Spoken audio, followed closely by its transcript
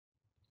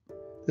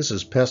This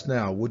is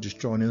PestNow Wood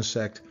Destroying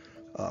Insect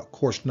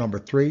course number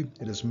 3.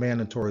 It is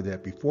mandatory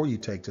that before you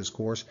take this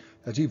course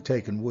that you've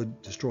taken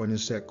Wood Destroying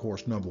Insect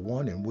course number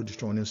 1 and Wood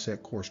Destroying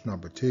Insect course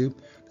number 2.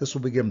 This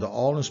will be given to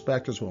all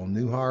inspectors on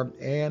new hire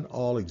and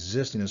all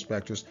existing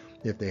inspectors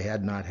if they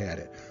had not had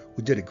it.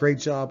 We did a great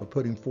job of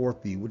putting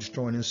forth the Wood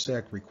Destroying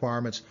Insect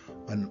requirements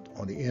on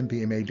the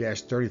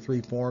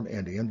MPMA-33 form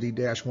and the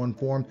MD-1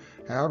 form.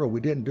 However,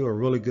 we didn't do a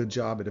really good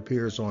job, it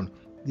appears, on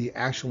the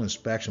actual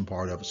inspection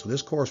part of it. So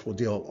this course will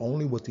deal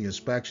only with the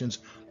inspections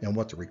and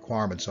what the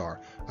requirements are.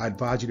 I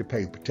advise you to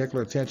pay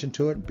particular attention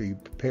to it and be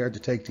prepared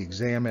to take the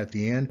exam at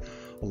the end.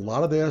 A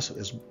lot of this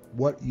is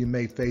what you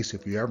may face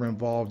if you're ever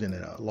involved in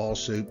a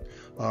lawsuit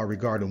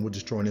regarding Wood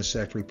Destroying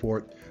Insect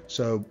report.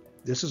 So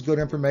this is good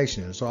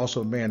information. It's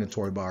also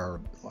mandatory by our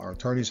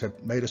attorneys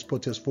have made us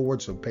put this forward,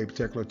 so pay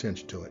particular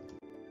attention to it.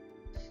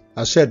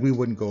 I said we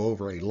wouldn't go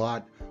over a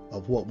lot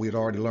of what we had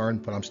already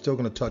learned, but I'm still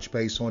going to touch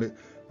base on it.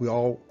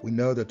 We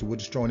know that the Wood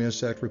Destroying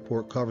Insect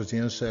report covers the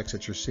insects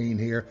that you're seeing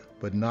here,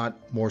 but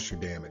not moisture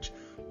damage.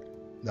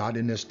 Not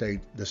in this state,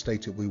 the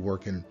states that we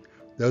work in.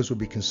 Those would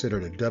be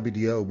considered a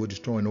WDO, Wood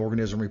Destroying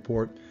Organism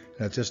report.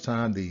 And at this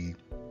time, the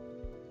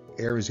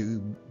areas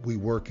that we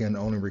work in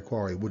only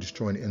require a Wood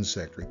Destroying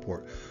Insect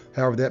report.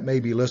 However, that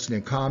may be listed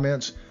in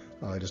comments.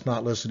 It is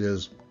not listed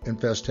as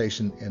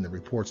infestation in the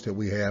reports that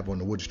we have on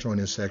the Wood Destroying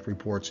Insect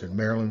reports in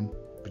Maryland,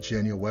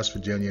 Virginia, West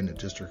Virginia, and the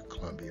District of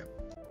Columbia.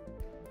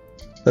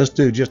 Let's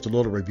do just a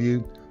little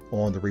review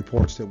on the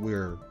reports that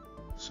we're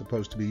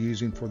supposed to be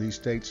using for these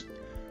states.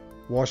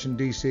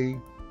 Washington, D.C.,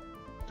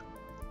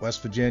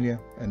 West Virginia,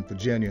 and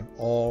Virginia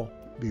all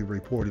be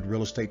reported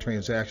real estate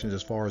transactions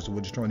as far as the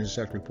Wood Destroying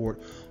Insect report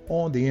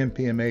on the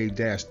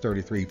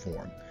MPMA-33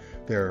 form.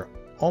 They're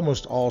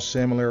almost all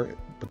similar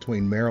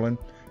between Maryland.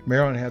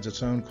 Maryland has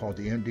its own called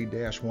the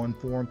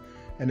MD-1 form,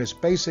 and it's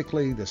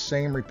basically the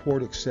same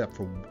report except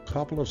for a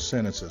couple of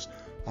sentences.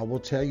 I will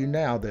tell you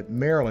now that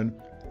Maryland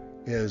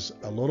is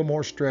a little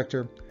more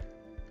stricter.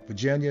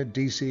 Virginia,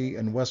 DC,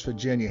 and West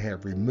Virginia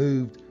have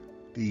removed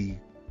the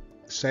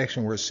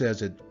section where it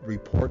says that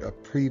report a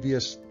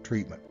previous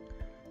treatment.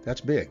 That's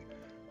big.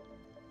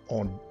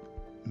 On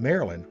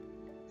Maryland,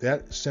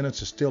 that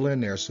sentence is still in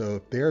there, so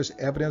if there's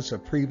evidence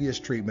of previous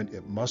treatment,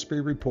 it must be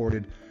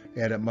reported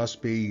and it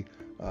must be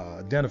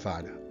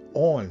identified.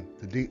 On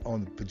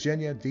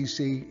Virginia,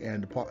 DC,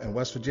 and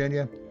West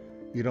Virginia,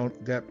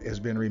 that has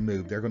been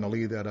removed. They're going to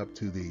leave that up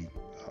to the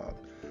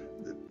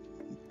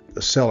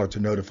seller to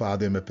notify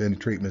them if any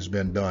treatment has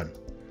been done.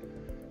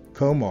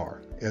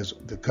 COMAR is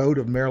the Code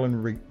of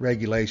Maryland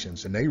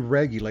regulations, and they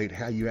regulate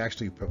how you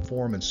actually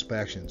perform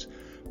inspections.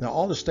 Now,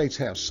 all the states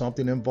have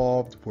something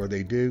involved where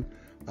they do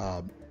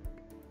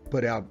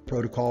put out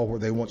protocol where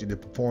they want you to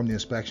perform the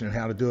inspection and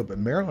how to do it, but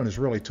Maryland is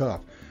really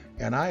tough.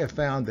 And I have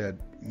found that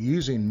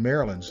using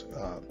Maryland's,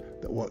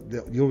 what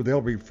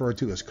they'll refer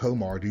to as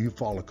COMAR, do you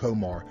follow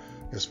COMAR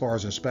as far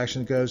as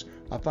inspection goes,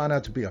 I find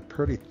that to be a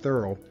pretty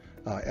thorough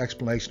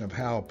explanation of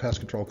how pest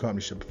control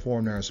companies should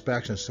perform their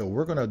inspections. So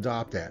we're going to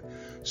adopt that.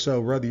 So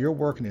whether you're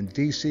working in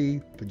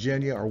DC,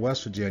 Virginia, or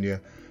West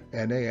Virginia,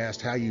 and they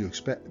asked how you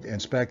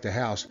inspect a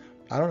house,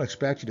 I don't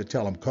expect you to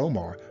tell them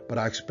COMAR, but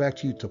I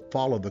expect you to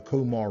follow the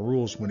COMAR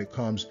rules when it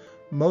comes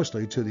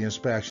mostly to the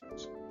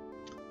inspections.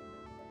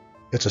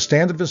 It's a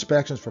standard of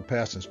inspections for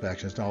pest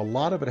inspections. Now, a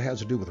lot of it has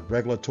to do with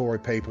regulatory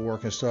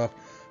paperwork and stuff,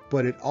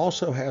 but it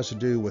also has to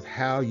do with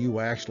how you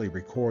actually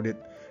record it,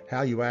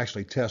 how you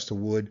actually test the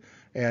wood.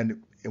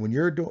 And when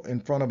you're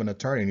in front of an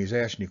attorney and he's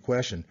asking you a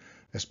question,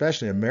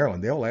 especially in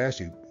Maryland, they'll ask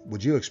you,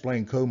 would you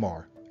explain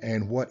COMAR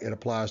and what it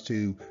applies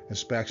to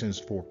inspections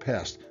for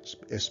pests,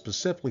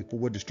 specifically for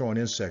wood destroying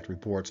insect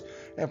reports.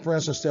 And for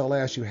instance, they'll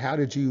ask you, how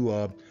did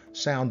you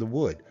sound the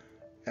wood?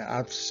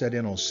 I've sat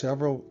in on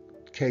several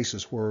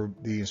cases where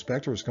the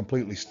inspector was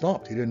completely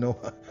stumped. He didn't know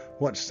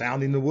what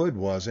sounding the wood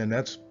was, and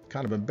that's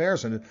kind of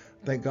embarrassing.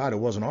 Thank God it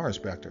wasn't our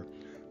inspector.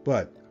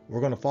 But we're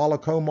going to follow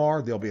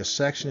COMAR. There'll be a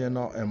section in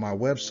my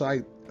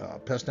website,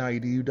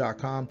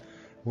 PestNowWDI.com,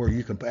 where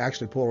you can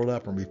actually pull it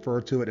up and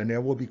refer to it, and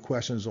there will be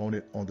questions on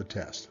it on the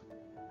test.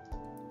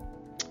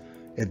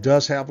 It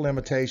does have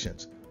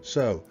limitations.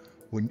 So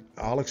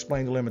I'll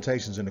explain the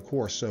limitations in the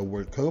course. So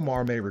where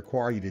COMAR may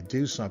require you to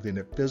do something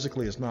that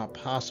physically is not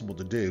possible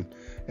to do,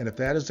 and if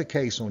that is the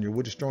case on your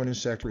wood destroying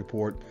insect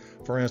report,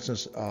 for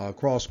instance,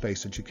 crawl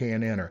space that you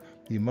can't enter,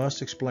 you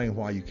must explain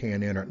why you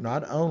can't enter it.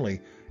 Not only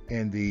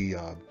in the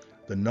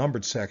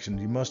numbered section,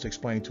 you must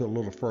explain to it a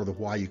little further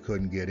why you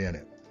couldn't get in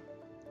it.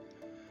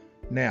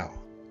 Now,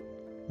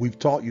 we've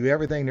taught you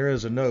everything there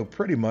is to know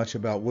pretty much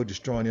about wood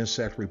destroying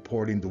insect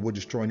reporting, the wood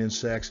destroying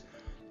insects,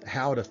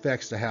 how it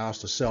affects the house,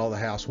 to sell the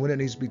house, when it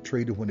needs to be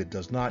treated, when it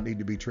does not need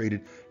to be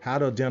treated, how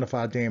to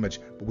identify damage,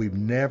 but we've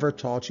never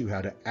taught you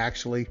how to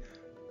actually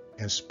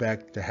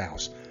inspect the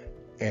house.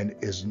 And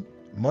as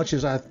much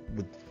as I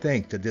would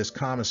think that this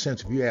common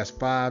sense, if you ask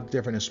 5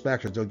 different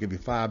inspectors, they'll give you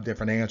 5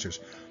 different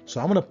answers.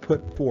 So I'm going to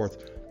put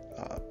forth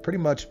pretty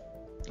much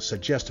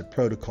suggested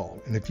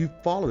protocol. And if you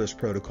follow this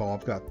protocol,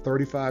 I've got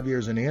 35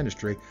 years in the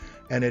industry,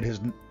 and it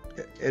has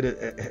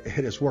it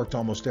has worked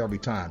almost every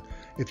time.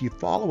 If you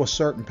follow a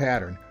certain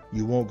pattern,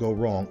 you won't go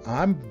wrong.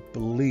 I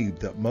believe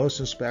that most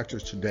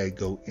inspectors today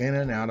go in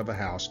and out of a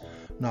house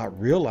not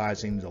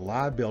realizing the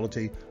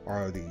liability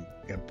or the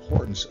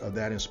importance of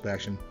that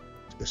inspection,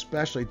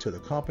 especially to the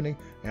company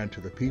and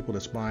to the people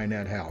that's buying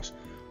that house.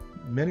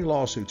 Many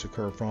lawsuits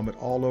occur from it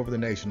all over the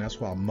nation. That's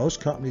why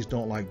most companies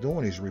don't like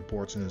doing these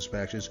reports and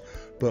inspections.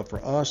 But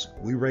for us,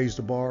 we raise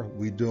the bar,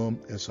 we do them,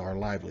 it's our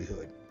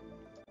livelihood.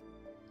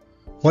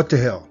 What the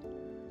hell?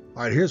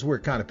 All right, here's where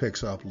it kind of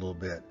picks up a little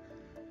bit.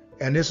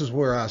 And this is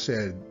where I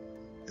said,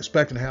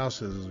 inspecting a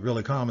house is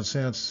really common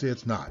sense.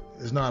 It's not.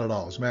 It's not at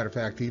all. As a matter of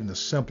fact, even the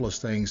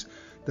simplest things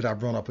that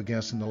I've run up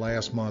against in the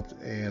last month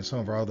and some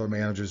of our other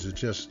managers,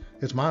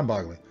 it's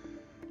mind-boggling.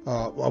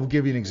 I'll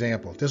give you an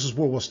example. This is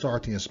where we'll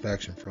start the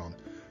inspection from.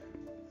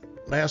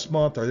 Last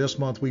month or this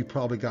month, we've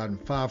probably gotten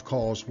 5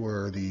 calls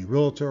where the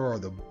realtor or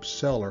the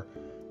seller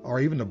or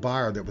even the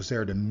buyer that was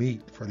there to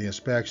meet for the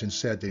inspection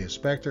said the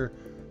inspector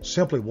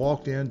simply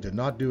walked in, did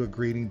not do a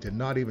greeting, did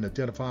not even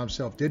identify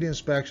himself, did the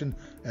inspection,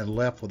 and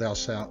left without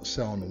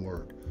saying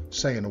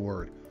the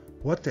word.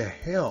 What the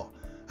hell?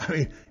 I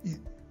mean,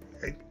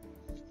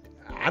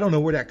 I don't know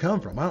where that come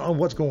from. I don't know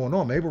what's going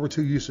on. Maybe we're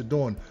too used to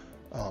doing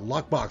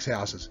lockbox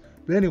houses.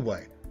 But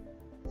anyway,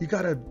 you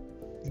gotta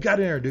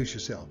introduce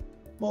yourself.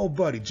 My old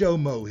buddy Joe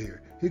Mo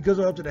here. He goes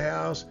up to the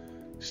house,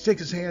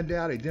 sticks his hand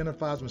out,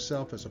 identifies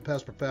himself as a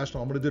pest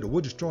professional. I'm going to do the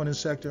wood destroying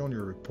insect on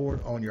your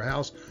report on your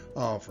house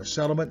for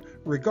settlement.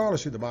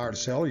 Regardless of the buyer or the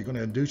seller, you're going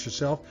to introduce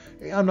yourself.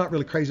 I'm not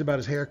really crazy about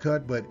his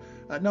haircut, but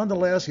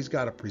nonetheless, he's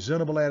got a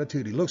presentable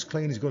attitude. He looks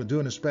clean. He's going to do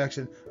an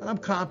inspection, and I'm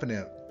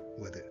confident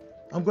with it.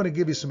 I'm going to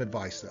give you some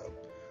advice, though.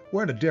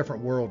 We're in a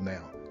different world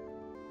now.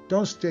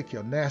 Don't stick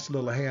your nasty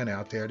little hand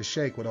out there to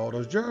shake with all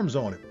those germs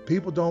on it.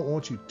 People don't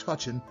want you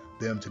touching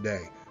them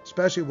today,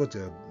 especially with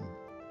the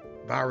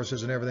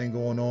viruses and everything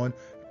going on.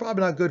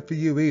 Probably not good for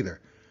you either.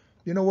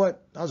 You know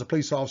what? I was a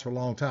police officer for a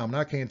long time, and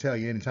I can't tell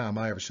you any time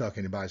I ever shook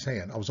anybody's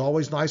hand. I was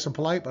always nice and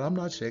polite, but I'm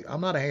not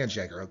a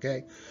handshaker,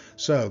 okay?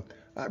 So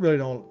I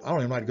don't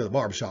even like to go to the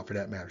barbershop for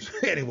that matter.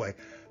 Anyway,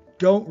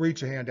 don't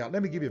reach your hand out.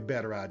 Let me give you a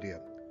better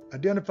idea.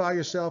 Identify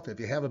yourself. If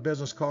you have a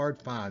business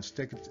card, fine,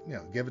 stick it,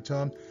 give it to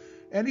them.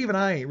 And even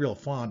I ain't real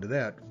fond of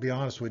that. To be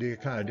honest with you,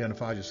 it kind of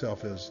identifies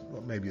yourself as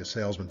maybe a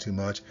salesman too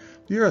much.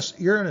 You're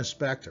an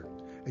inspector.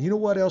 And you know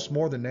what else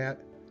more than that?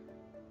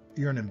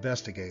 You're an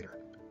investigator.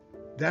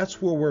 That's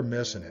where we're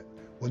missing it.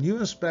 When you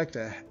inspect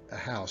a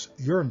house,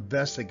 you're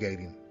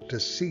investigating to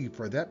see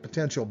for that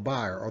potential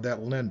buyer or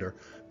that lender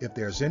if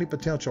there's any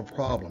potential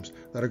problems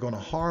that are going to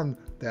harm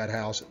that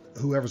house,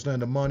 whoever's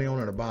lending money on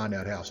it or buying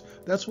that house.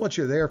 That's what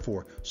you're there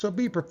for. So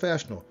be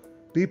professional.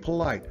 Be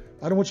polite.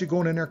 I don't want you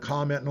going in there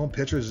commenting on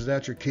pictures. Is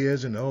that your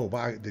kids? And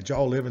did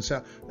y'all live in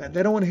South?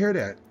 They don't want to hear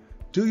that.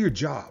 Do your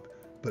job,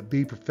 but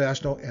be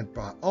professional and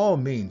by all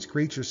means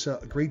greet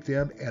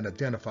them and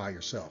identify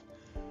yourself.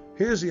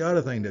 Here's the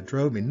other thing that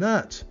drove me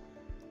nuts.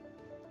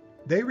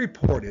 They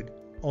reported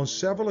on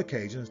several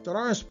occasions that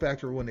our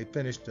inspector, when they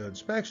finished the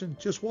inspection,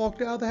 just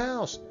walked out of the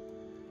house.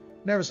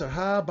 Never said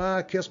hi,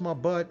 bye, kiss my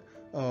butt.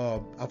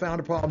 I found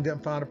a problem,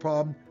 didn't find a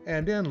problem,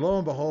 and then lo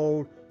and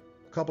behold,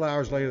 a couple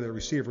hours later, they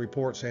received a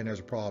report saying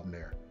there's a problem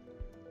there.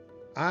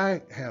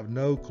 I have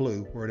no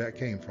clue where that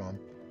came from,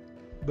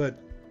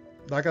 but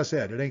like I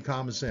said, it ain't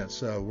common sense.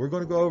 So we're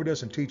going to go over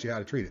this and teach you how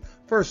to treat it.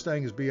 First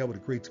thing is be able to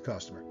greet the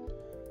customer.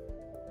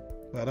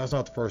 Well, that's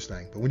not the first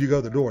thing, but when you go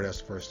to the door,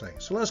 that's the first thing.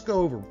 So let's go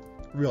over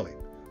really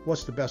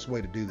what's the best way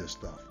to do this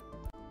stuff.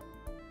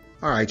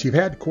 All right, you've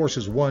had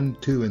courses 1,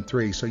 2, and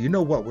 3, so you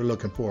know what we're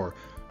looking for.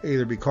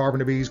 Either be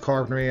carpenter bees,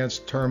 carpenter ants,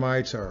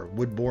 termites, or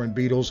wood-boring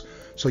beetles.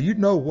 So you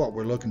know what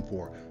we're looking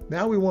for.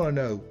 Now we want to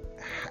know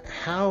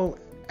how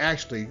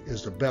actually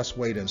is the best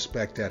way to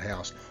inspect that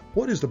house.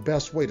 What is the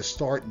best way to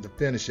start and to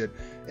finish it?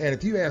 And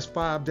if you ask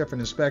 5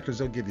 different inspectors,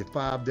 they'll give you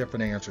 5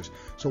 different answers.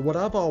 So what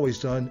I've always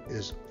done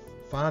is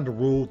find a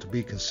rule to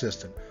be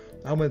consistent.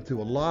 I went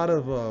through a lot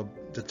of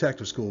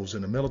detective schools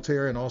in the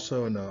military and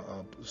also in the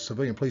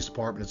civilian police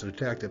department as a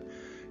detective.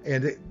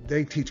 And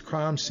they teach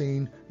crime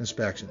scene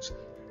inspections.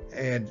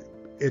 And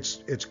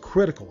it's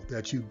critical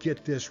that you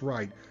get this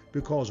right,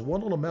 because one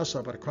little mess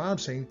up at a crime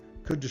scene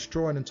could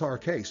destroy an entire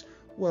case.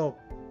 Well,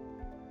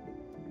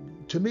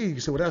 to me, you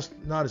say, well, that's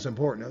not as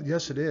important.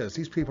 Yes, it is.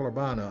 These people are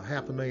buying a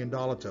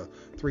 $500,000 to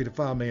 $3 to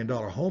 $5 million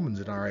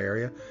homes in our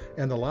area,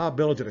 and the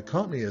liability to the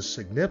company is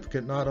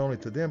significant, not only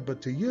to them,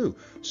 but to you.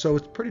 So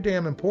it's pretty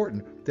damn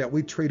important that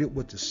we treat it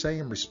with the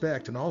same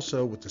respect and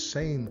also with the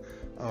same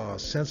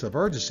sense of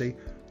urgency.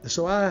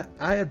 So I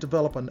have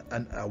developed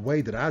a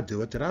way that I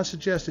do it that I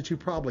suggest that you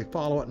probably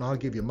follow it, and I'll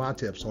give you my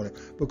tips on it.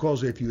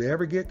 Because if you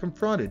ever get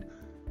confronted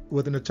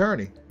with an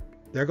attorney,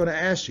 they're going to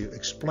ask you,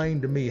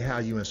 explain to me how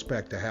you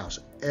inspect a house,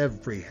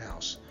 every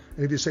house.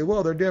 And if you say,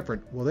 well, they're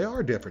different, well, they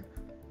are different.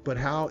 But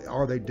how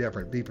are they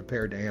different? Be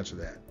prepared to answer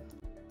that.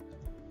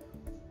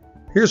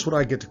 Here's what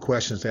I get the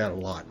questions at a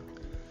lot.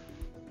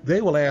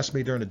 They will ask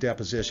me during the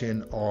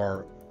deposition,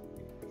 or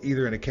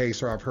either in a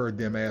case or I've heard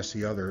them ask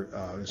the other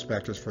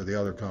inspectors for the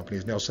other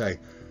companies, and they'll say,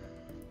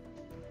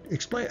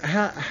 Explain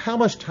how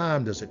much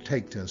time does it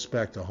take to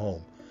inspect a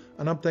home?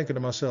 And I'm thinking to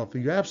myself,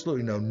 if you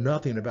absolutely know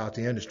nothing about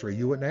the industry,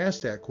 you wouldn't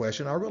ask that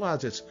question. I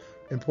realize it's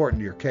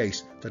important to your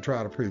case to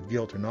try to prove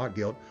guilt or not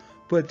guilt,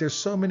 but there's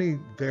so many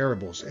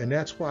variables, and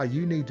that's why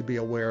you need to be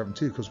aware of them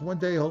too, because one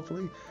day,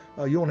 hopefully,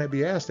 you won't have to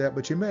be asked that,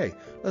 but you may.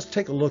 Let's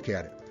take a look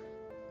at it.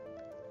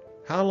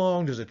 How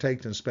long does it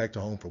take to inspect a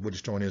home for wood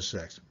destroying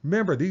insects?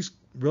 Remember, these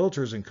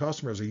realtors and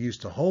customers are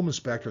used to home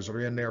inspectors that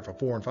are in there for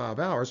 4 and 5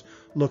 hours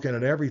looking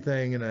at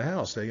everything in the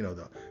house. They,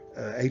 the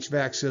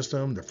HVAC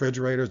system, the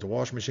refrigerators, the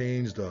washing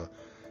machines, the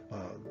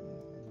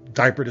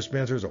diaper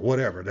dispensers, or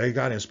whatever. They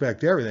got to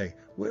inspect everything.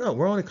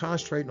 We're only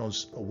concentrating on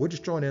wood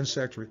destroying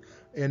insects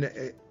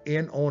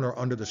in on or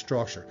under the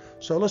structure.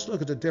 So let's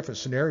look at the different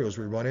scenarios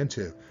we run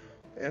into.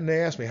 And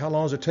they ask me, how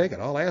long does it take?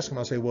 I'll ask them,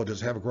 I'll say, well,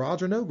 does it have a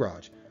garage or no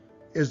garage?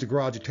 Is the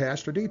garage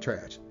attached or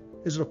detached?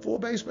 Is it a full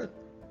basement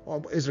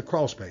or is it a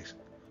crawl space?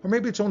 Or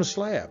maybe it's on a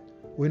slab.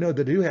 We know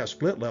they do have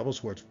split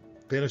levels where it's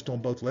finished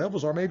on both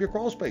levels, or maybe a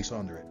crawl space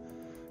under it.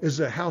 Is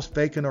the house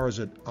vacant or is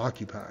it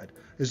occupied?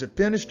 Is it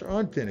finished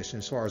or unfinished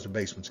as far as the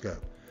basements go?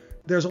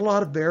 There's a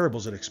lot of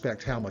variables that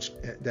expect how much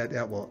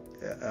that will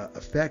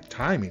affect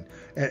timing.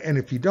 And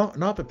if you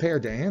not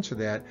prepared to answer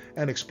that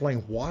and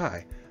explain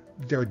why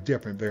there are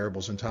different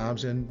variables and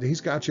times, and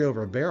he's got you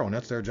over a barrel, and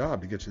that's their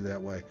job to get you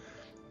that way.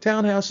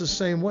 Townhouses the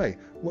same way.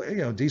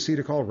 Well, DC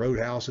they're called road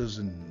houses,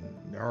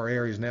 and our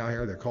areas now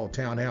here they're called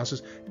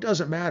townhouses. It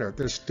doesn't matter.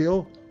 They're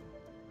still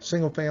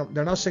single family.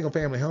 They're not single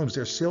family homes.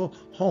 They're still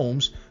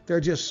homes. They're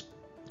just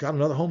got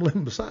another home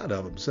living beside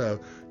of them. So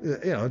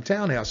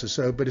townhouses.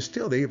 So, but it's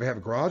still they either have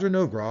a garage or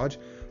no garage,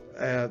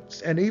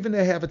 and even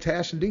they have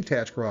attached and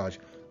detached garage,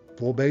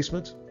 full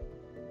basements,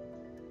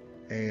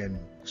 and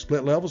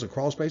split levels or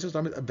crawl spaces.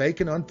 I mean,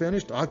 vacant,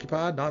 unfinished,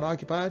 occupied, not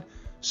occupied.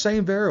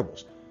 Same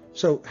variables.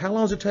 So how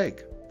long does it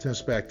take to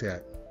inspect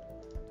that?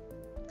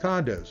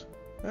 Condos.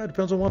 It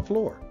depends on what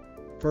floor.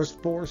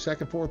 First floor,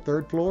 second floor,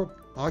 third floor,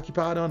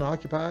 occupied,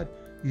 unoccupied.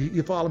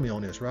 You follow me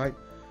on this, right?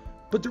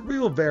 But the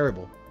real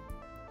variable,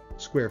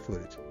 square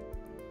footage.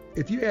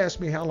 If you ask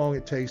me how long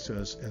it takes to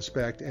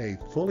inspect a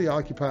fully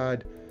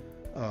occupied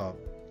home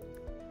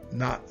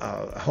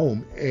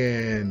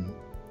in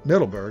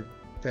Middleburg,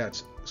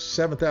 that's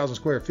 7,000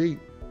 square feet,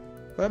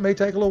 well, it may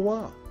take a little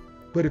while.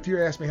 But if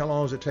you ask me how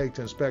long does it take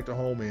to inspect a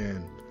home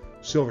in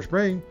Silver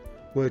Spring,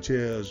 which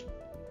is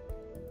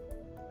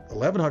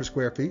 1,100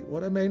 square feet,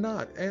 well, it may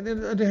not. And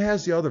then it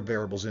has the other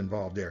variables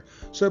involved there.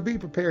 So be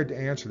prepared to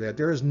answer that.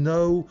 There is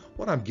no,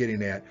 what I'm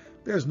getting at,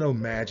 there's no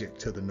magic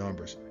to the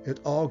numbers.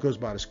 It all goes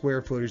by the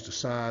square footage, the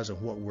size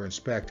of what we're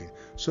inspecting.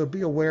 So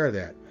be aware of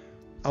that.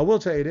 I will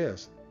tell you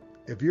this.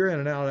 If you're in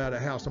and out of the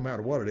house, no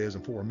matter what it is,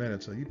 in 4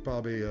 minutes, you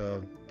probably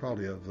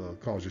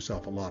have caused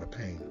yourself a lot of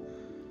pain.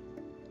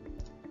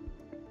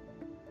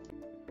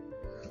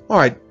 All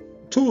right,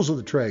 tools of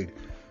the trade.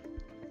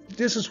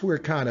 This is where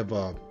kind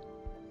of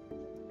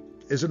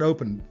it's an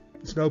open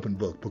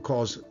book,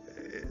 because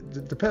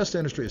the pest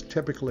industry is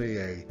typically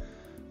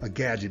a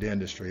gadget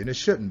industry, and it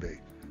shouldn't be,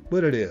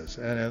 but it is.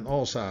 And on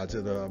all sides,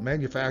 the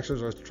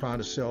manufacturers are trying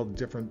to sell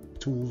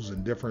different tools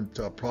and different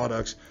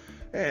products.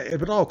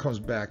 If it all comes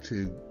back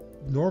to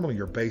normally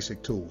your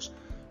basic tools.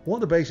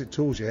 One of the basic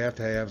tools you have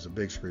to have is a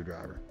big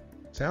screwdriver.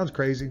 Sounds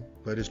crazy,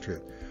 but it's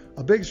true.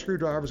 A big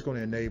screwdriver is going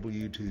to enable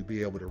you to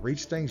be able to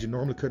reach things you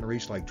normally couldn't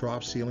reach, like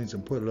drop ceilings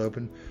and put it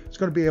open. It's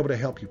going to be able to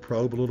help you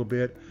probe a little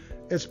bit.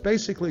 It's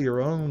basically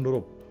your own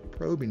little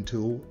probing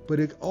tool, but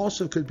it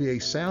also could be a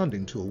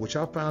sounding tool, which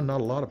I found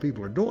not a lot of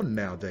people are doing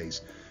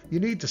nowadays. You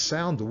need to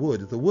sound the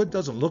wood. If the wood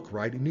doesn't look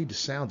right, you need to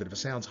sound it. If it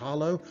sounds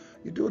hollow,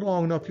 you do it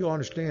long enough, you'll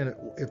understand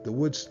if the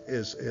wood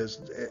is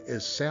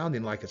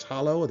sounding like it's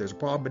hollow, or there's a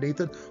problem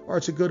beneath it, or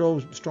it's a good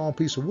old strong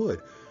piece of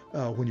wood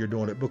when you're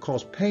doing it,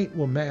 because paint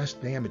will mask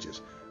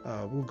damages.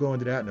 We'll go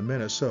into that in a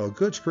minute. So a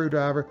good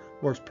screwdriver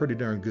works pretty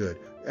darn good.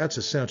 That's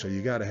essential.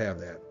 You got to have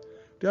that.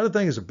 The other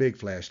thing is a big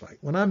flashlight.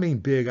 When I mean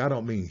big, I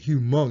don't mean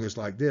humongous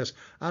like this.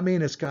 I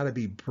mean it's got to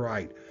be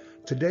bright.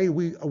 Today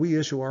we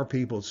issue our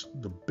people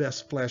the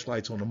best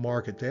flashlights on the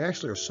market. They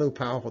actually are so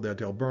powerful that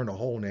they'll burn a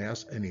hole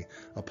in the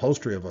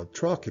upholstery of a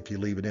truck if you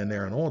leave it in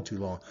there and on too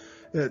long.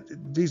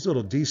 These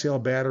little D-cell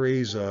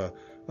batteries,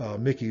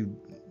 Mickey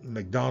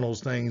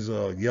McDonald's things,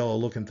 yellow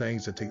looking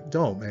things,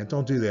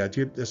 don't do that.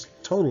 It's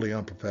totally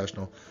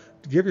unprofessional.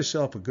 Give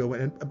yourself a good one.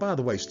 And by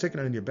the way, sticking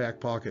it in your back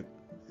pocket,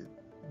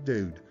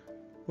 dude,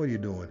 what are you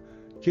doing?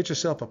 Get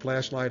yourself a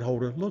flashlight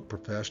holder. Look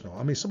professional.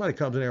 I mean, somebody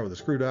comes in there with a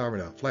screwdriver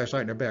and a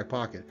flashlight in their back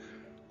pocket.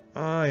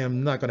 I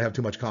am not going to have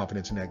too much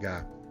confidence in that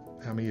guy.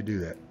 How many of you do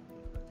that?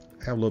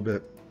 Have a little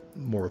bit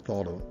more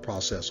thought or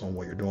process on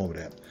what you're doing with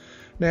that.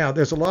 Now,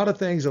 there's a lot of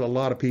things that a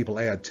lot of people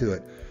add to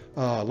it.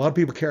 A lot of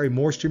people carry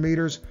moisture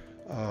meters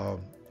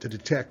to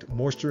detect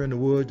moisture in the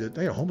wood.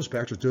 Home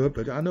inspectors do it,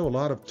 but I know a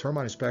lot of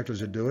termite inspectors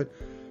that do it.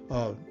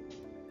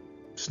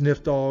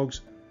 Sniff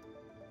dogs.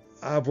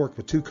 I've worked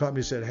with 2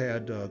 companies that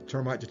had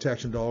termite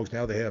detection dogs.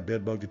 Now they have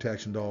bed bug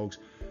detection dogs.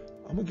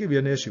 I'm going to give you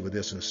an issue with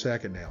this in a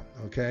second now,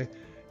 okay?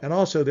 And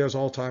also there's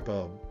all type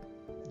of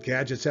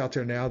gadgets out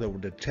there now that will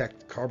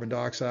detect carbon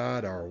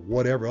dioxide or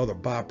whatever other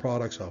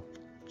byproducts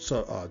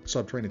a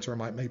subterranean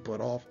termite may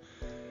put off,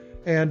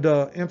 and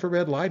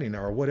infrared lighting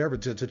or whatever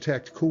to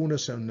detect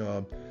coolness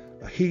and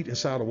heat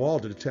inside a wall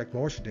to detect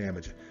moisture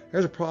damage.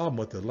 There's a problem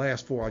with the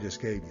last four I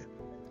just gave you.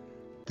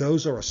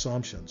 Those are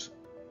assumptions.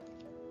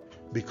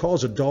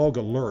 Because a dog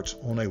alerts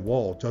on a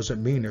wall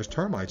doesn't mean there's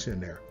termites in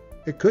there.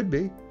 It could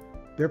be.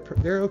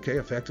 They're okay,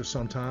 effective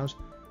sometimes.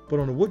 But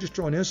on a wood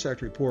destroying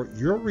insect report,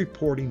 you're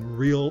reporting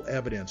real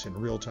evidence in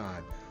real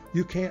time.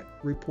 You can't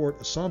report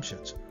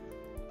assumptions.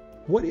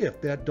 What if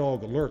that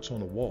dog alerts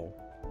on the wall?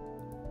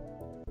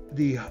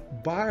 The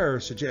buyer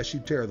suggests you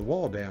tear the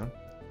wall down,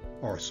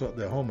 or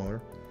the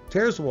homeowner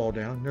tears the wall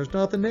down. There's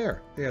nothing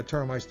there. They had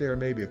termites there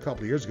maybe a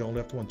couple of years ago and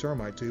left one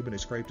termite tube and they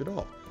scraped it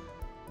off.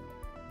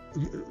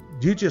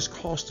 You just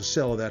cost the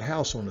sale of that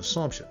house on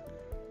assumption.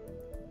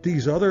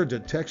 These other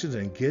detections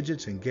and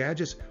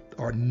gadgets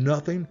are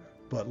nothing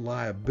but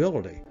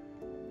liability.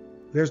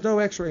 There's no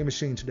x-ray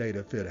machine today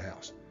to fit a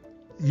house.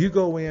 You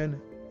go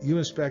in, you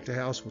inspect a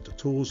house with the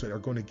tools that are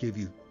going to give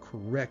you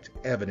correct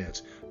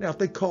evidence. Now, if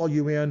they call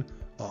you in,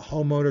 a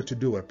homeowner, to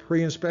do a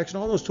pre-inspection,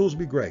 all those tools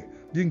will be great.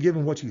 You can give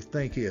them what you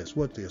think is,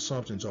 what the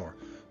assumptions are.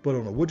 But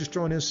on a wood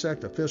destroying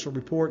insect official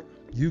report,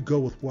 you go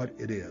with what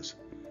it is.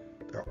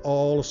 They're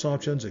all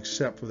assumptions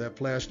except for that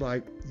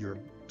flashlight, your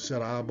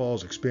set of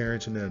eyeballs,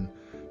 experience, and then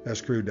that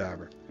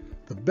screwdriver.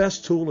 The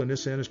best tool in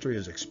this industry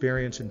is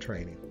experience and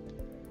training.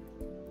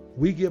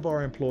 We give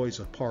our employees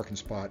a parking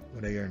spot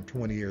when they earn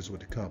 20 years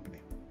with the company.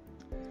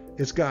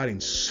 It's gotten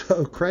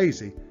so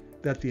crazy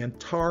that the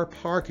entire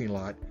parking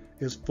lot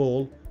is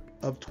full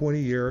of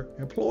 20-year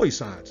employee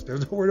signs.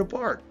 There's nowhere to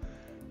park.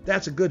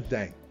 That's a good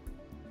thing.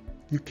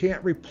 You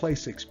can't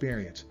replace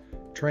experience.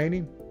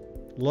 Training,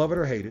 love it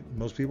or hate it,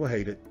 most people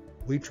hate it.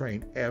 We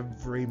train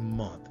every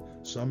month.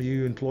 Some of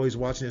you employees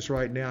watching this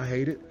right now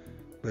hate it,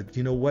 but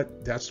you know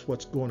what? That's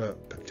what's going to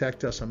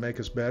protect us and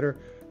make us better.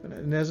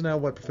 And isn't that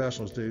what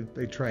professionals do?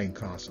 They train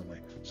constantly.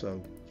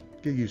 So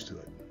get used to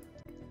it.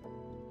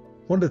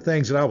 One of the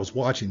things that I was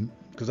watching,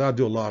 because I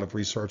do a lot of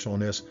research on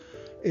this,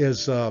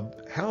 is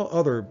how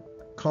other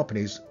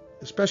companies,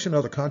 especially in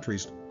other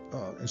countries,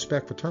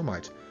 inspect for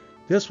termites.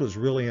 This was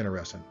really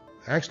interesting.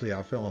 Actually,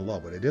 I fell in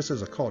love with it. This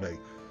is called a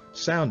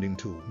sounding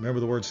tool. Remember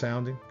the word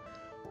sounding?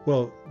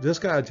 Well, this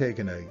guy had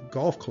taken a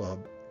golf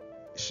club,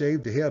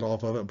 shaved the head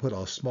off of it, and put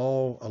a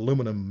small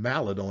aluminum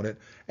mallet on it,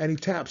 and he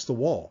taps the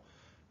wall.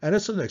 And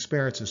it's an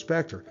experienced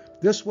inspector.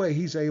 This way,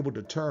 he's able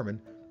to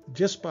determine,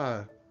 just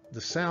by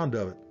the sound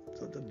of it,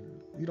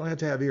 you don't have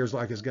to have ears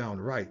like this guy on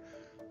the right,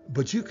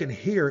 but you can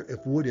hear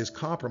if wood is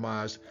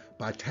compromised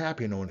by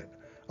tapping on it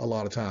a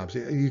lot of times.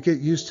 You get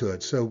used to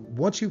it. So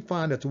once you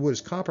find that the wood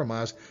is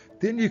compromised,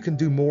 then you can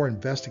do more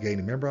investigating.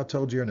 Remember I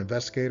told you you're an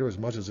investigator as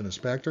much as an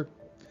inspector?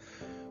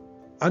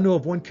 I know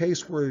of one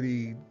case where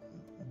the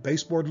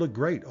baseboard looked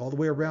great all the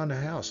way around the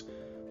house.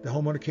 The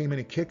homeowner came in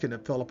and kicked it and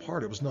it fell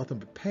apart. It was nothing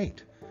but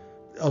paint.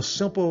 A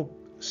simple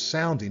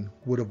sounding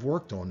would have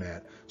worked on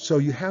that. So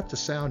you have to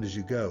sound as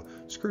you go.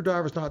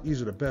 Screwdriver's not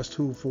usually the best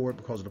tool for it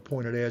because of the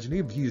pointed edge, and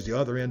even if you use the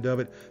other end of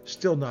it,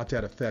 still not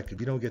that effective.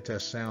 You don't get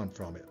that sound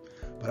from it.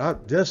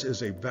 But this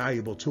is a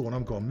valuable tool, and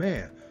I'm going,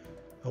 man,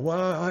 what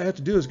I have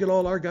to do is get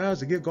all our guys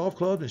to get golf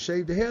clubs and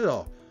shave the head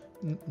off.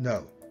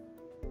 No.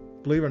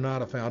 Believe it or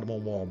not, I found them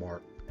on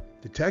Walmart.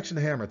 Detection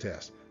hammer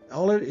test.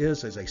 All it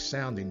is a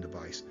sounding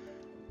device.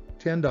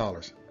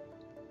 $10.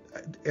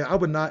 I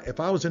would not, if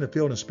I was in the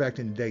field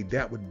inspecting today,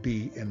 that would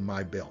be in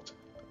my belt.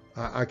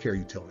 I carry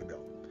a utility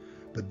belt,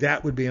 but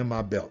that would be in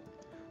my belt.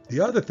 The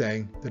other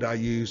thing that I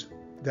use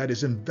that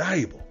is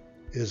invaluable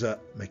is a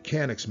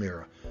mechanic's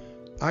mirror.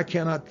 I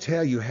cannot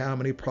tell you how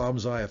many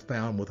problems I have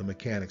found with a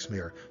mechanic's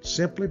mirror,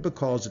 simply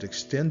because it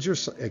extends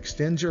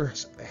your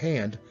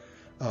hand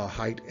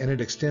height and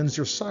it extends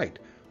your sight.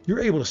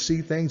 You're able to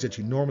see things that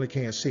you normally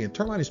can't see. And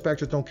termite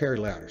inspectors don't carry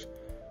ladders.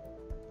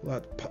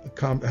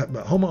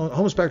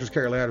 Home inspectors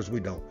carry ladders, we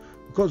don't,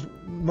 because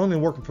we're only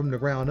working from the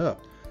ground up.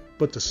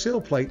 But the sill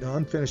plate in an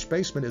unfinished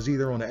basement is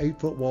either on an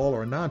 8-foot wall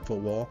or a 9-foot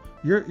wall.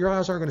 Your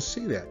eyes aren't going to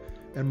see that.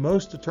 And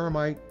most of the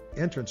termite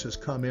entrances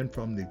come in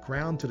from the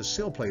ground to the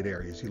sill plate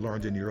areas you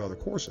learned in your other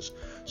courses.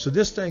 So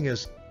this thing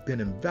has been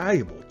an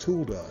invaluable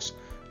tool to us.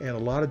 And a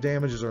lot of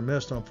damages are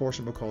missed,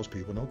 unfortunately, because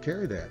people don't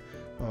carry that.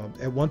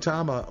 At one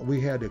time,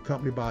 we had a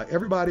company buy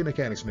everybody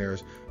mechanics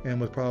mirrors,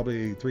 and with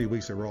probably 3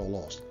 weeks, they were all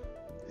lost.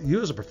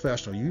 You as a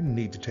professional, you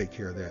need to take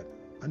care of that.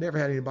 I never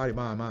had anybody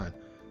buy mine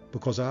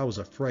because I was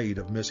afraid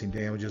of missing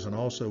damages. And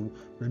also,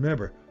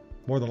 remember,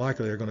 more than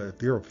likely, they're going to,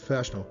 if you're a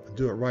professional and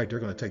do it right, they're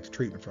going to take the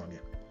treatment from you.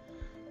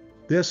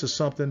 This is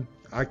something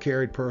I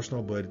carried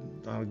personal, but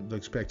I don't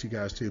expect you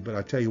guys to, but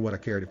I tell you what I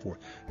carried it for.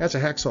 That's a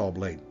hacksaw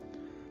blade,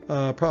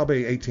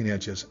 probably 18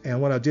 inches.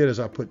 And what I did is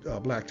I put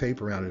black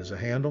tape around it as a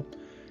handle.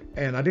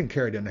 And I didn't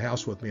carry it in the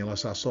house with me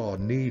unless I saw a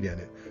need in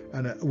it.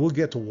 And we'll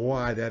get to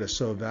why that is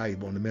so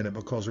valuable in a minute,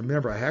 because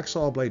remember, a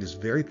hacksaw blade is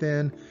very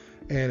thin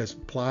and it's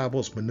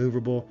pliable, it's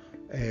maneuverable,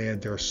 and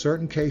there are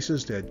certain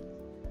cases that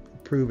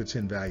prove it's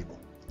invaluable.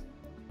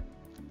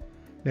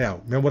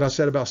 Now, remember what I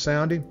said about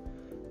sounding?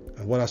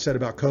 And what I said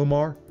about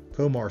COMAR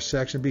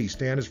Section B,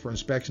 Standards for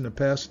Inspection of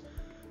Pests,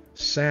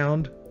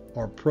 sound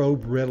or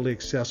probe readily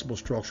accessible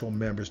structural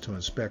members to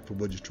inspect for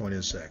wood destroying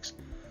insects.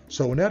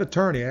 So when that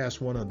attorney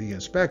asked one of the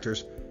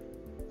inspectors,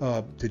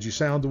 did you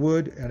sound the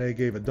wood? And they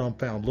gave a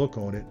dumbfounded look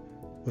on it.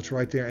 What's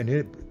right there? And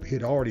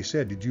he'd already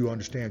said, did you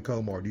understand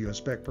COMAR? Do you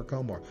inspect for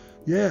COMAR?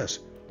 Yes.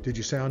 Did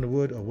you sound the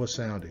wood? Or what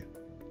sounded?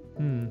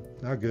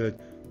 Not good.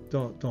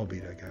 Don't be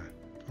that guy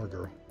or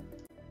girl.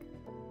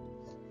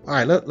 All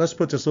right, let's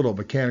put this little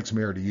mechanics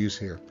mirror to use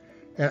here.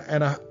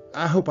 And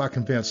I hope I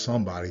convince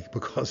somebody,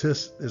 because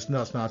it's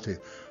nuts not to.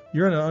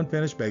 You're in an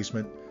unfinished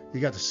basement. You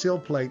got the sill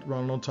plate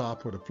running on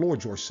top where the floor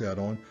joist set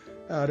on.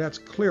 That's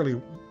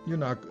clearly, you're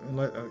not,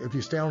 if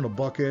you stand on a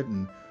bucket,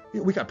 and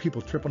we got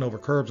people tripping over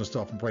curbs and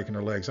stuff and breaking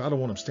their legs. I don't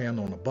want them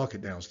standing on a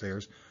bucket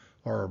downstairs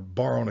or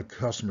borrowing a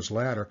customer's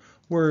ladder,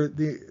 where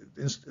the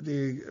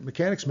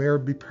mechanics mirror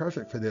would be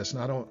perfect for this.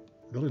 And I don't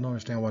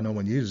understand why no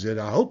one uses it.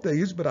 I hope they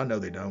use it, but I know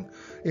they don't.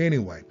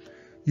 Anyway,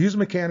 use a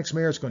mechanics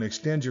mirror. It's going to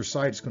extend your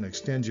sight. It's going to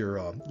extend your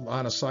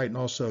line of sight and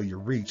also your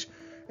reach.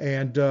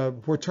 And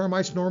where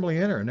termites normally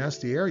enter, and that's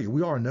the area.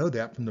 We all know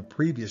that from the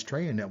previous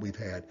training that we've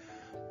had.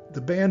 The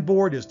band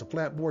board is the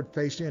flat board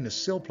faced in, the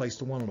sill plate's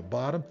the one on the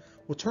bottom.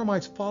 Well,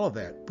 termites follow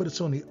that, but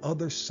it's on the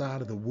other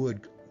side of the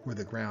wood where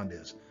the ground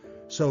is.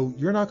 So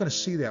you're not going to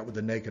see that with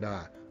the naked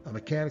eye. A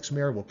mechanics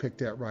mirror will pick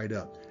that right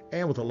up.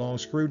 And with a long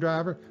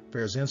screwdriver, if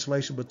there's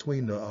insulation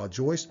between the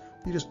joists,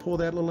 you just pull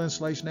that little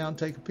insulation out and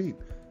take a peep.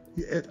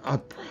 I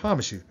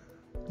promise you,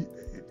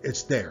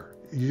 it's there.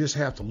 You just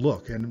have to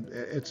look, and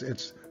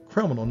it's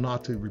criminal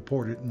not to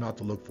report it and not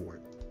to look for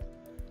it.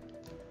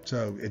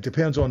 So it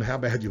depends on how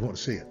bad you want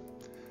to see it.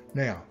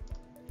 Now,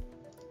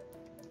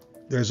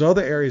 there's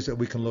other areas that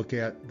we can look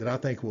at that I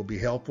think will be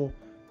helpful,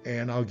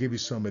 and I'll give you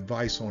some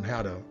advice on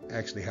how to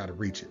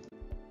reach it.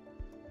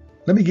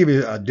 Let me give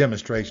you a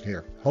demonstration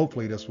here.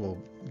 Hopefully this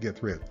will get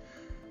through it.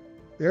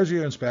 There's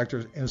your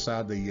inspector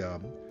inside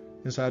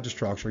the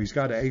structure. He's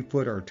got an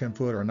 8-foot or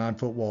 10-foot or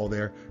 9-foot wall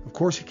there. Of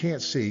course, you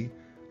can't see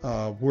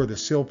where the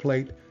sill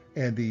plate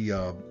and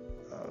the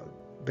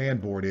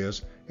band board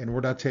is. And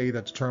where did I tell you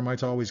that the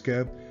termites always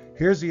go?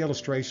 Here's the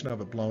illustration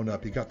of it blown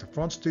up. You got the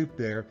front stoop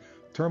there.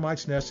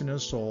 Termites nesting in the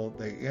soil.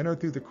 They enter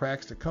through the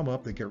cracks that come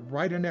up. They get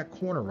right in that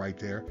corner right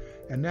there.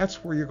 And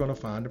that's where you're going to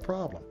find the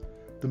problem.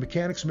 The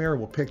mechanics mirror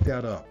will pick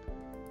that up.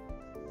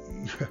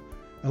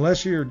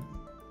 Unless you're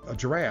a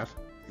giraffe,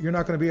 you're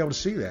not going to be able to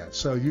see that.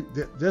 So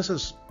this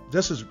is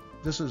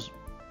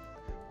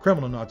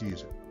criminal not to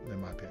use it,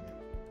 in my opinion.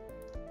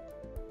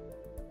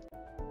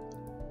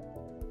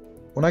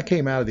 When I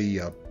came out of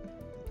the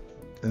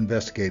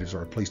investigators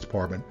or police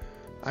department,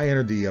 I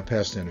entered the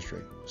pest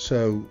industry.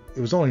 So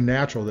it was only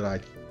natural that I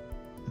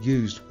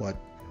used what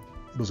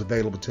was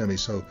available to me.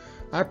 So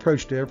I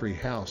approached every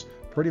house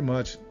pretty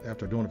much,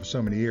 after doing it for so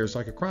many years,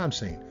 like a crime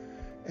scene.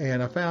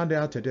 And I found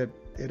out that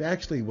it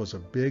actually was a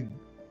big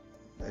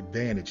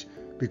advantage,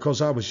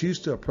 because I was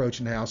used to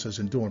approaching houses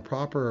and doing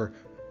proper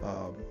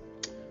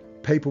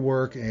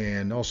paperwork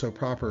and also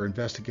proper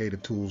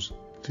investigative tools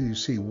to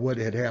see what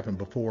had happened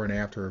before and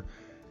after.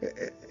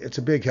 It's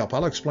a big help.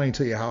 I'll explain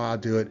to you how I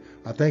do it.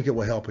 I think it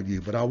will help with you,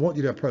 but I want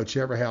you to approach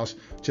every house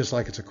just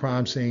like it's a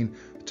crime scene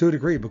to a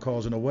degree,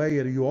 because in a way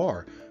you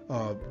are.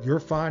 Your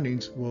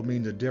findings will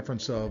mean the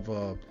difference of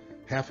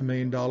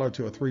 $500,000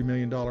 to a $3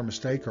 million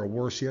mistake, or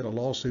worse yet, a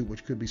lawsuit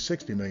which could be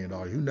 $60 million.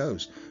 Who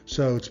knows?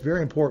 So it's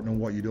very important on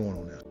what you're doing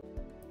on this.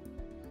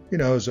 You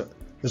know, as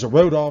a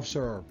road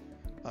officer or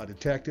a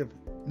detective,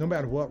 no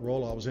matter what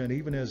role I was in,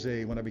 even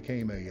when I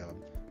became a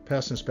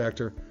pest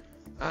inspector,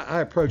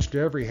 I approached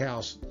every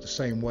house the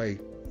same way.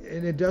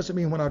 And it doesn't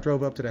mean when I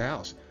drove up to the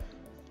house.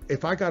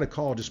 If I got a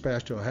call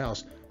dispatched to a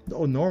house,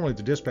 normally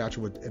the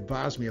dispatcher would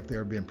advise me if there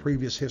had been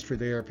previous history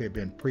there, if there had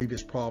been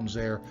previous problems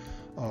there.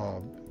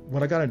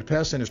 When I got into the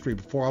pest industry,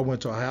 before I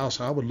went to a house,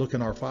 I would look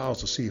in our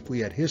files to see if we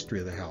had history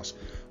of the house.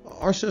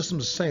 Our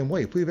system's the same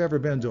way. If we've ever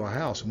been to a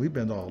house, and we've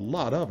been to a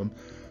lot of them,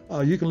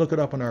 you can look it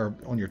up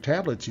on your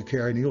tablets you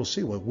carry, and you'll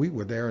see, well, we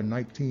were there in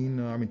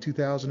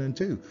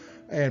 2002,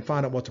 and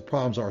find out what the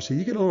problems are. So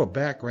you get a little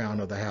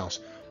background of the house.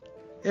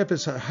 If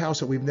it's a house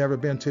that we've never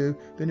been to,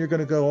 then you're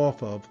going to go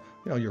off of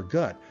your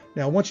gut.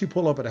 Now, once you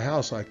pull up at a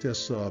house like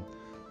this,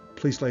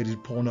 police lady's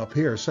pulling up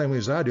here, same way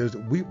as I do, is that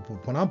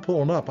when I'm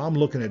pulling up, I'm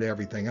looking at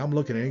everything. I'm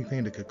looking at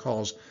anything that could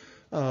cause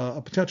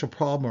a potential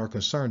problem or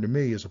concern to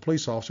me as a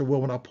police officer.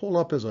 Well, when I pull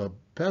up as a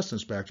pest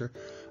inspector,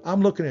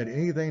 I'm looking at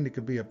anything that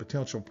could be a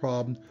potential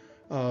problem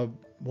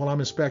while I'm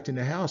inspecting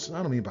the house.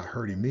 I don't mean by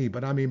hurting me,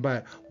 but I mean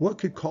by what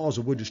could cause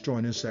a wood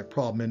destroying insect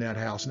problem in that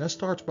house. And that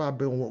starts by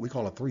doing what we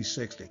call a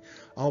 360.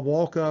 I'll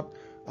walk up,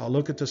 I'll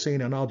look at the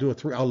scene, and I'll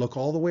look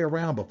all the way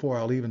around before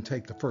I'll even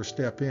take the first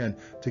step in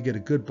to get a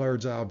good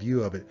bird's eye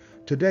view of it.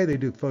 Today they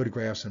do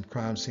photographs of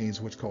crime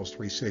scenes, which calls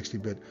 360,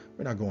 but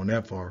we're not going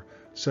that far.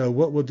 So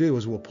what we'll do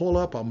is we'll pull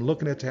up, I'm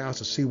looking at the house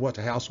to see what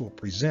the house will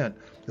present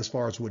as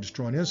far as wood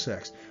destroying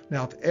insects.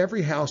 Now, if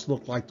every house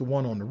looked like the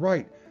one on the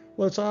right,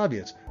 well, it's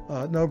obvious,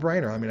 no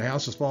brainer. I mean, the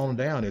house is falling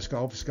down, it's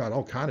got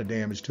all kind of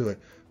damage to it.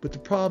 But the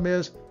problem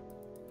is,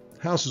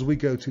 houses we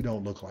go to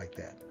don't look like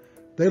that.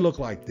 They look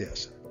like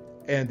this.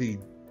 And the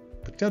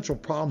potential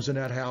problems in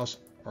that house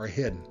are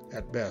hidden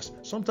at best.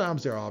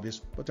 Sometimes they're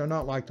obvious, but they're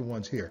not like the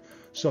ones here.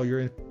 So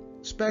your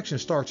inspection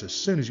starts as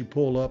soon as you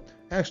pull up,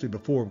 actually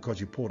before, because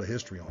you pulled a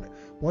history on it.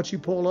 Once you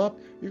pull up,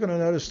 you're going to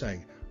notice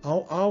things. I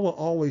will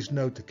always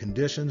note the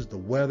conditions, the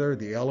weather,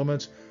 the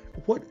elements.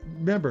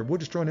 Remember,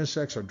 wood destroying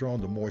insects are drawn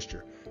to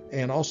moisture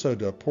and also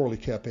to poorly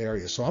kept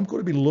areas. So I'm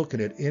going to be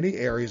looking at any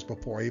areas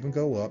before I even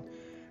go up.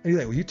 And you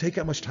think, well, you take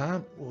that much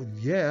time? Well,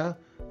 yeah.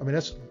 I mean,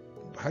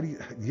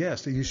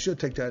 yes, you should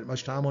take that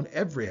much time on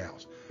every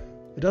house.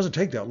 It doesn't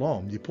take that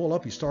long. You pull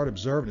up, you start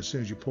observing as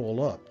soon as you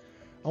pull up.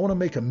 I want to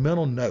make a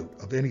mental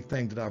note of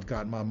anything that I've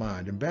got in my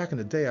mind. And back in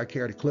the day, I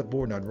carried a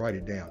clipboard and I'd write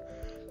it down.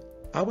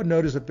 I would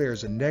notice if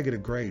there's a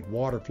negative grade,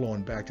 water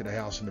flowing back to the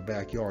house in the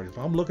backyard. If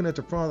I'm looking at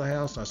the front of the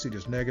house and I see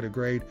there's negative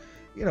grade,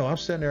 I'm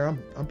sitting there,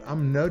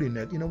 I'm noting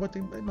that,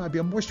 there might be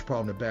a moisture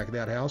problem in the back of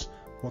that house.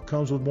 What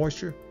comes with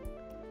moisture?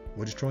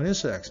 Wood destroying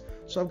insects.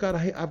 So I've got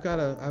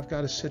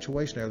a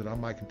situation there that I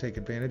might can take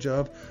advantage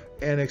of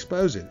and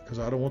expose it, because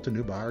I don't want the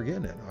new buyer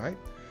getting it. All right.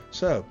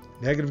 So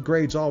negative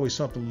grade's always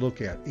something to look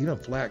at. Even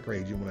flat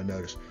grade you want to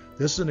notice.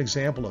 This is an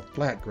example of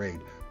flat grade,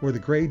 where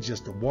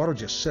the water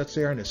just sits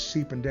there and is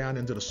seeping down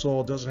into the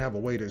soil, doesn't have a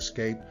way to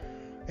escape.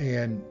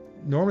 And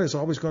normally there's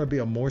always going to be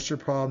a moisture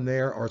problem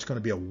there, or it's going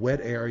to be a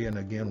wet area, and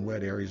again,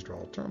 wet areas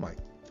draw termite.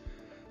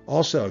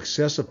 Also,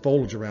 excessive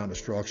foliage around the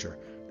structure.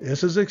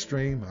 This is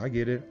extreme, I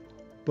get it.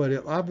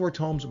 But I've worked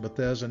homes in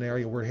Bethesda, an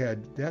area where it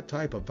had that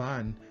type of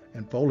vine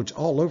and foliage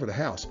all over the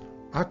house.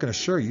 I can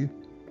assure you,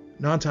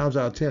 9 times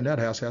out of 10, that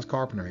house has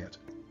carpenter ants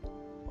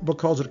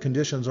because of the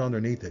conditions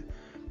underneath it.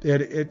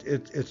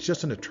 It's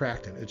just an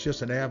attractant. It's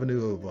just an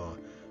avenue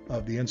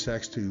of the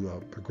insects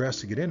to progress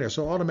to get in there.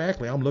 So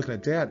automatically, I'm looking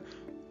at that.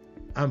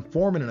 I'm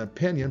forming an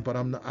opinion, but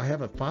I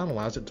haven't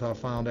finalized it until I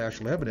found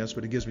actual evidence,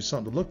 but it gives me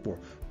something to look for.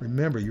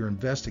 Remember, you're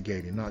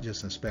investigating, not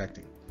just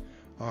inspecting.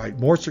 All right,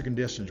 moisture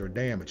conditions or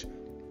damage.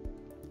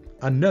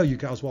 I know you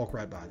guys walk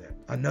right by that.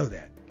 I know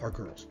that, our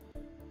girls.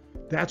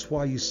 That's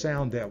why you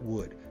sound that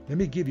wood. Let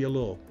me give you a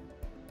little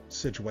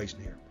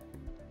situation here.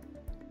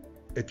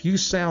 If you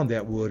sound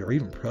that wood or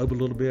even probe a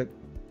little bit,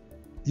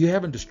 you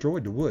haven't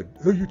destroyed the wood.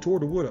 Oh, you tore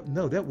the wood up.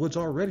 No, that wood's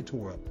already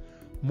tore up.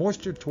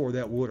 Moisture tore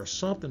that wood, or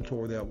something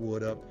tore that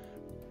wood up,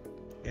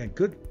 and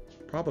good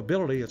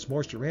probability it's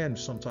moisture and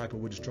some type of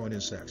wood destroying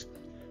insects.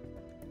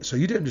 So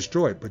you didn't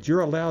destroy it, but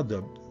you're allowed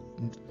to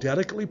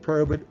delicately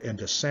probe it and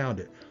to sound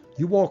it.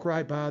 You walk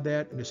right by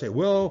that and they say,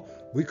 well,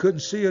 we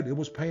couldn't see it, it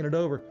was painted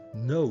over.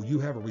 No, you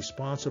have a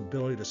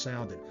responsibility to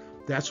sound it.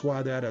 That's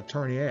why that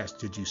attorney asked,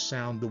 did you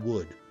sound the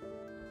wood?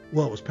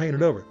 Well, it was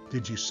painted over.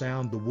 Did you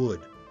sound the wood?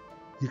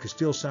 You can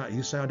still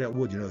sound that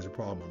wood, there's a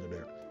problem under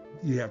there.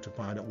 You have to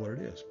find out what it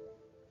is.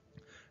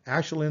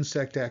 Actual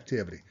insect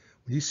activity.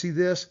 When you see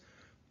this,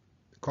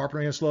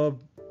 carpenter ants love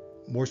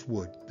moist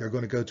wood. They're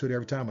going to go to it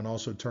every time, and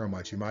also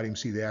termites. You might even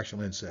see the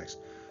actual insects.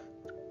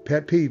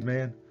 Pet peeve,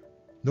 man.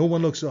 No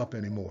one looks up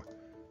anymore.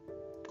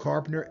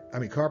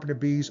 Carpenter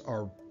bees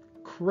are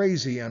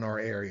crazy in our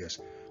areas.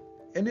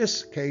 In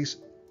this case,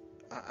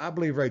 I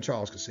believe Ray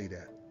Charles could see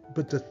that.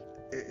 But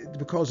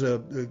because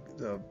of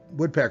the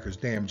woodpecker's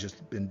damage has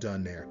been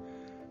done there.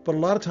 But a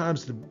lot of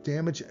times the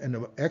damage and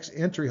the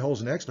entry holes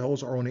and exit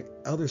holes are on the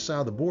other side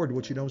of the board,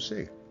 which you don't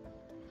see.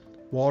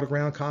 Wall to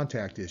ground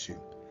contact issue.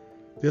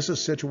 This is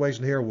a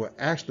situation here where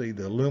actually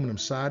the aluminum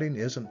siding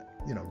isn't,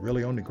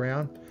 really on the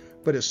ground,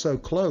 but it's so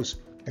close.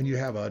 And you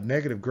have a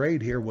negative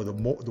grade here where the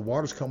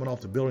water's coming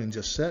off the building and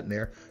just sitting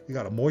there. You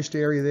got a moist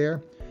area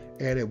there,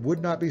 and it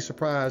would not be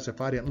surprised if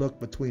I didn't look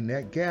between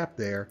that gap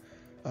there,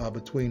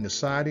 between the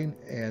siding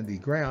and the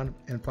ground,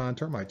 and find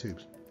termite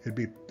tubes.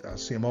 I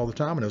see them all the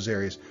time in those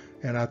areas,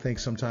 and I think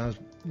sometimes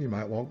you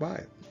might walk by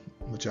it,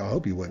 which I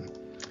hope you wouldn't.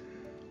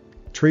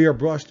 Tree or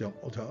brush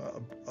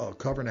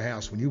covering the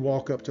house. When you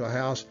walk up to a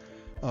house,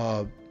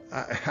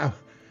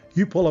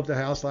 you pull up the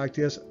house like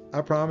this, I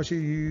promise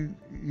you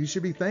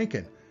should be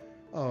thinking.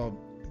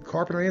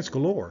 Carpenter ants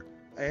galore.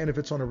 And if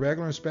it's on a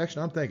regular inspection,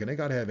 I'm thinking they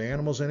got to have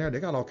animals in there. They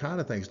got all kinds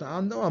of things. Now,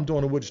 I know I'm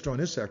doing a wood destroying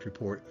insect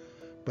report,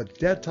 but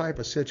that type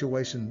of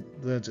situation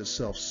lends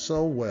itself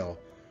so well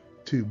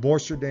to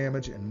moisture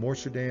damage, and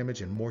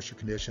moisture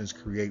conditions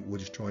create wood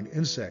destroying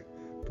insect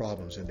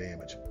problems and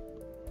damage.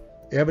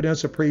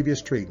 Evidence of previous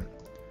treatment.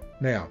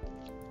 Now,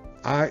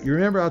 you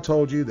remember I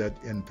told you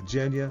that in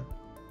Virginia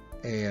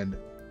and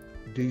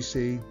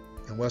DC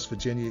and West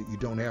Virginia, you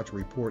don't have to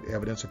report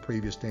evidence of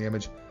previous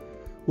damage.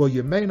 Well,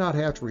 you may not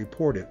have to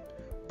report it,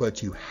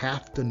 but you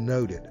have to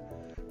note it,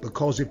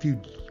 because if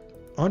you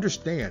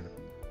understand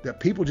that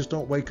people just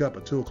don't wake up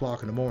at 2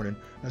 o'clock in the morning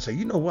and say,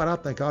 you know what, I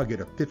think I'll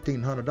get a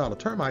 $1,500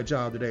 termite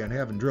job today and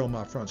have them drill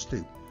my front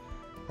stoop,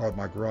 or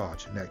my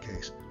garage in that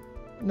case.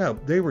 No,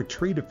 they were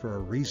treated for a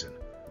reason.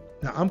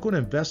 Now, I'm going to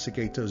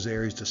investigate those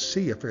areas to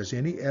see if there's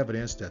any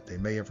evidence that they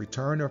may have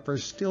returned, or if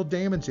there's still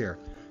damage there.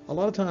 A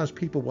lot of times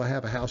people will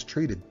have a house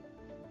treated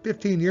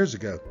 15 years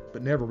ago,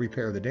 but never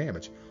repair the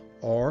damage,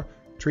 or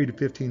treated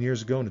 15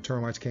 years ago and the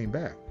termites came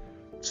back.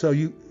 So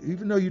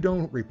even though you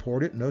don't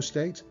report it in those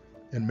states,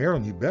 In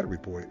Maryland, you better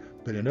report it.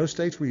 But in those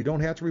states where you don't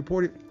have to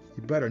report it,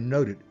 you better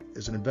note it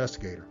as an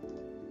investigator.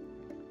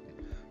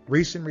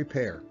 Recent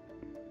repair.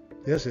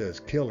 This is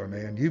killer,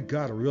 man. You've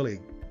got to really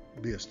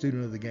be a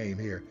student of the game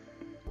here.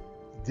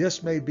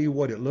 This may be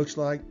what it looks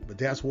like, but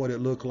that's what it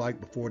looked like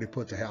before they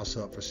put the house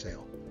up for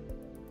sale.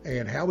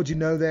 And how would you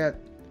know that?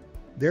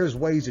 There's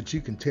ways that you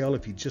can tell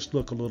if you just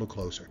look a little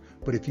closer.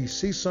 But if you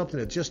see something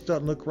that just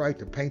doesn't look right,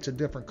 the paint's a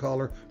different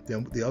color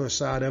than the other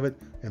side of it,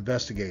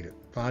 investigate it.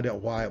 Find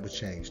out why it was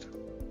changed.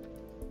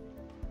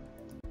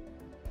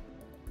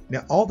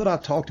 Now, all that I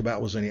talked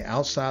about was on the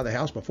outside of the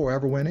house before I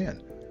ever went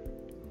in,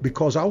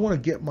 because I want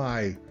to get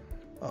my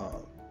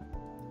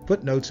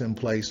footnotes in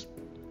place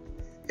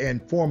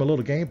and form a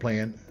little game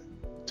plan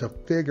to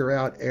figure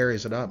out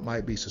areas that I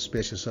might be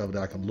suspicious of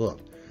that I can look.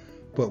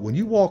 But when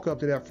you walk up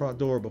to that front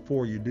door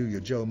before you do your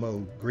Joe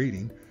Mo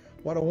greeting,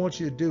 what I want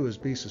you to do is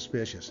be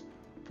suspicious.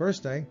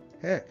 First thing,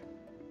 heck,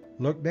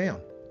 look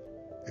down.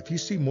 If you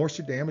see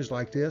moisture damage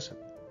like this,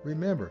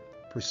 remember,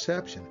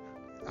 perception.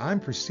 I'm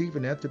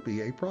perceiving that to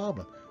be a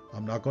problem.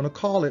 I'm not going to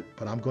call it,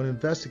 but I'm going to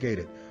investigate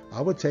it.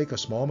 I would take a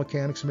small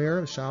mechanic's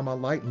mirror, shine my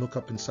light, and look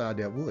up inside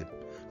that wood.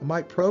 I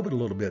might probe it a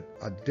little bit.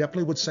 I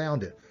definitely would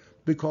sound it,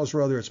 because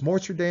whether it's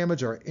moisture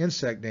damage or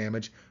insect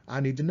damage, I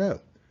need to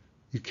know.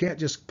 You can't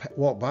just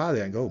walk by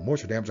there and go,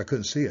 moisture damage, I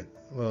couldn't see it.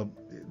 Well,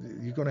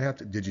 you're going to have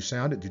to, did you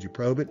sound it? Did you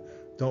probe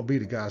it? Don't be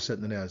the guy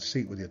sitting in that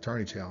seat with the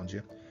attorney challenge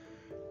you.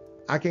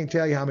 I can't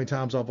tell you how many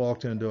times I've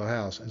walked into a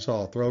house and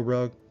saw a throw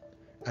rug,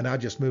 and I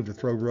just moved the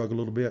throw rug a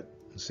little bit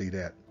and see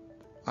that.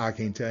 I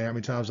can't tell you how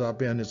many times I've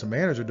been as a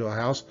manager to a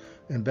house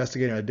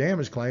investigating a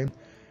damage claim,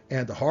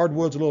 and the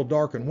hardwood's a little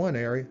dark in one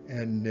area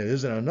and it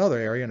is in another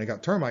area, and they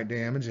got termite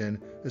damage, and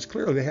it's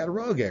clearly they had a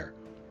rug there.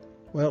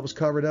 Well, it was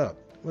covered up.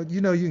 Well,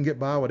 you know you can get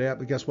by with that,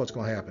 but guess what's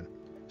going to happen?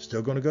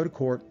 Still going to go to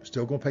court,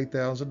 still going to pay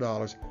thousands of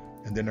dollars,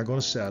 and then they're going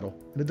to settle,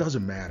 and it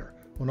doesn't matter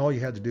when all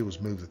you had to do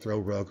was move the throw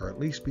rug or at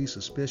least be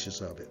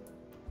suspicious of it.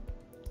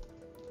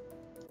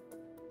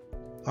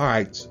 All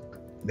right,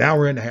 now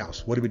we're in the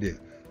house. What do we do?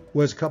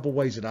 Well, there's a couple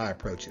ways that I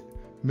approach it.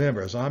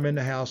 Remember, as I'm in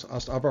the house,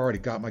 I've already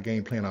got my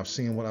game plan. I've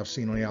seen what I've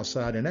seen on the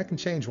outside, and that can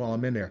change while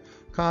I'm in there.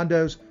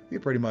 Condos,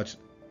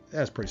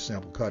 that's pretty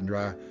simple, cut and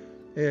dry.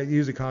 Yeah,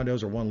 usually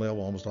condos are one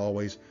level almost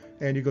always,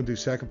 and you're going to do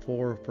second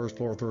floor, first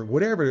floor, third,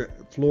 whatever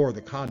floor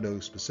the condo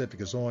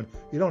specific is on,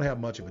 you don't have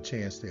much of a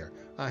chance there.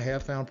 I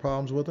have found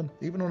problems with them,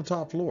 even on the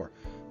top floor,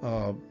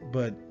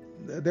 but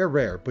they're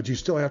rare. But you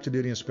still have to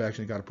do the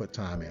inspection. You got to put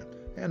time in.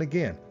 And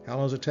again, how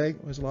long does it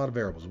take? There's a lot of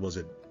variables. Was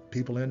it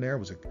people in there?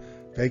 Was it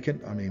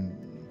vacant?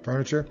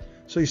 Furniture.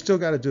 So you still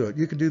got to do it.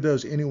 You can do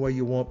those any way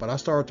you want, but I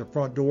start at the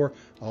front door.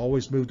 I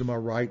always move to my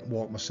right,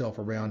 walk myself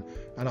around,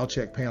 and I'll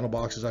check panel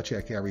boxes. I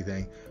check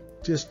everything,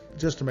 just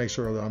to make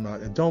sure that I'm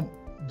not. And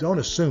don't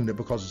assume that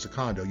because it's a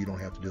condo you don't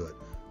have to do it.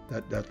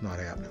 That's not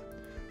happening.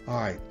 All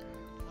right,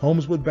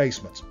 homes with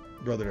basements,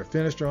 whether they're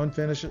finished or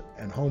unfinished,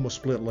 and home with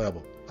split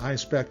level. I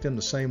inspect them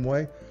the same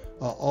way.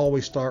 I'll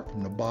always start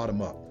from the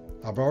bottom up.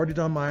 I've already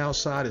done my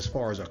outside as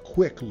far as a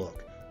quick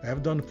look. I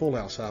haven't done the full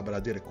outside, but I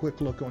did a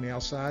quick look on the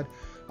outside.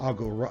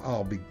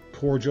 I'll be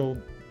cordial,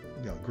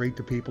 greet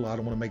the people. I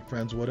don't want to make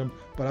friends with them,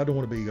 but I don't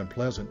want to be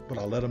unpleasant, but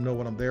I'll let them know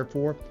what I'm there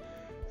for.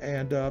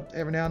 And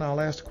every now and then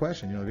I'll ask the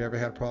question, have you ever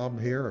had a problem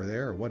here or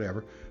there or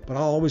whatever? But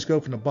I'll always go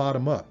from the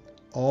bottom up,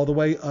 all the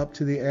way up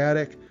to the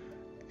attic,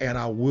 and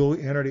I will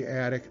enter the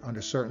attic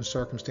under certain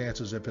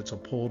circumstances if it's a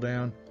pull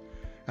down.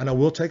 And I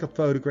will take a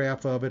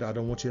photograph of it. I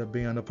don't want you to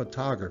be in a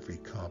photography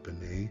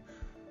company,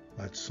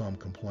 like some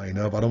complain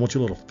of. I don't want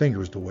your little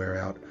fingers to wear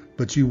out,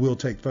 but you will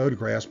take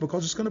photographs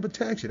because it's going to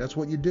protect you. That's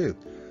what you do.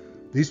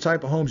 These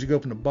type of homes, you go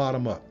from the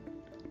bottom up.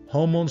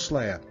 Home on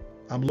slab.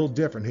 I'm a little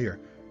different here.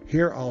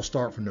 Here, I'll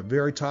start from the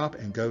very top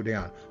and go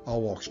down.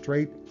 I'll walk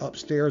straight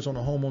upstairs on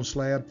a home on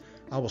slab.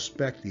 I will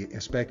inspect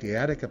the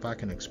attic if I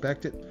can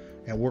inspect it,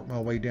 and work my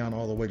way down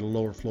all the way to the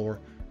lower floor,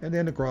 and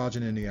then the garage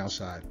and then the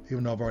outside,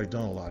 even though I've already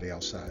done a lot of the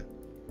outside.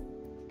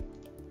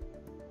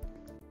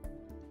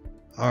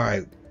 All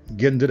right,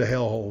 getting to the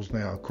hellholes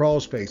now. Crawl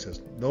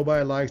spaces.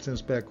 Nobody likes to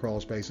inspect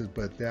crawl spaces,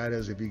 but that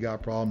is, if you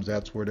got problems,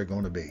 that's where they're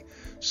going to be.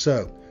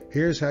 So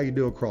here's how you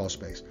do a crawl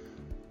space.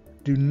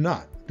 Do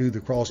not do the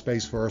crawl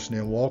space first and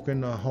then walk in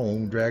the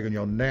home dragging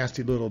your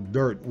nasty little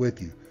dirt with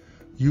you.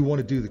 You want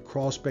to do the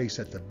crawl space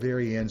at the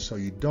very end so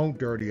you don't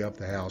dirty up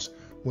the house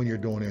when you're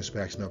doing the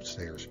inspection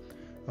upstairs.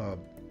 Well,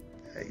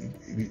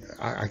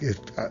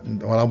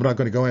 I'm not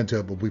going to go into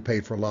it, but we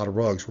paid for a lot of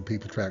rugs where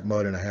people track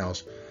mud in a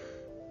house.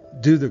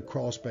 Do the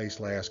crawl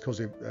space last,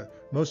 because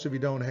most of you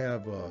don't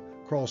have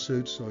crawl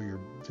suits, so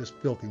you're just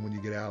filthy when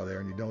you get out of there,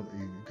 and you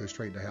go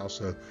straight in the house.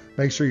 So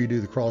make sure you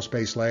do the crawl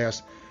space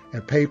last,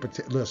 and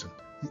listen,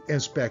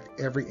 inspect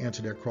every inch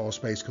of that crawl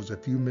space, because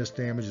if you miss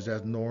damages,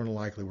 that's more than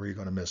likely where you're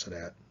going to miss it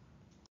at.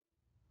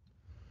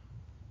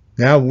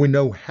 Now we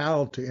know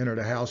how to enter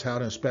the house, how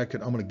to inspect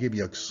it. I'm going to give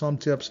you some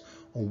tips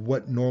on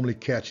what normally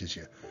catches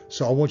you.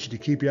 So I want you to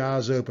keep your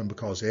eyes open,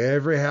 because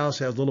every house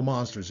has little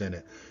monsters in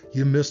it.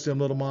 You miss them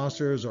little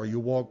monsters or you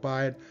walk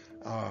by it,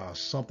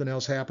 something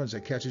else happens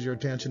that catches your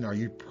attention, or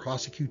you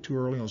prosecute too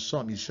early on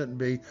something you shouldn't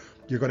be,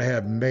 you're going to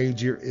have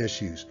major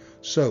issues.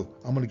 So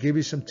I'm going to give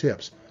you some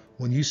tips.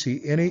 When you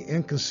see any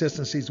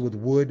inconsistencies with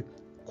wood,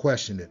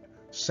 question it,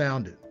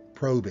 sound it,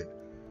 probe it.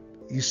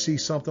 You see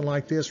something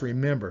like this,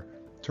 remember,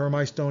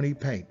 termites don't eat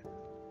paint.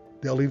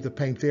 They'll leave the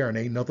paint there and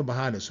ain't nothing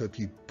behind it. So if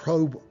you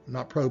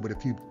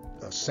if you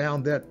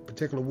sound that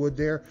particular wood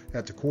there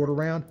at the quarter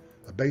round,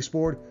 a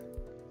baseboard,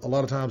 a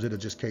lot of times it'll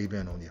just cave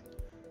in on you.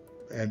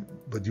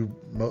 But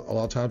a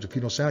lot of times if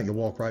you don't sound it, you'll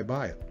walk right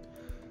by it.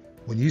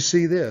 When you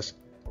see this,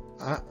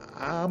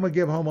 I'm going to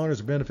give homeowners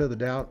the benefit of the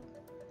doubt.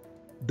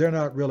 They're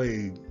not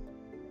really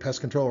pest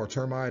control or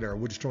termite or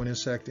wood destroying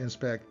insect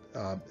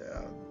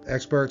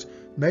experts.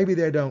 Maybe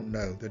they don't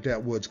know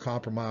that wood's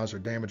compromised or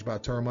damaged by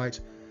termites,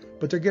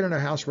 but they're getting their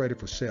house ready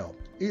for sale.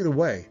 Either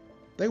way,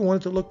 they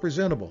want it to look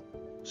presentable,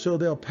 so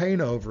they'll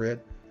paint over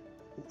it.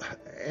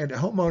 And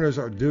homeowners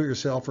are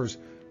do-it-yourselfers.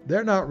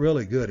 They're not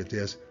really good at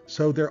this,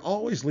 so they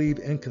always leave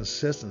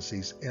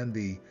inconsistencies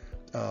in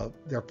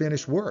their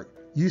finished work.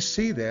 You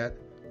see that,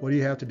 what do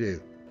you have to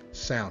do?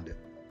 Sound it.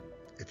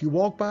 If you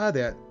walk by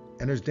that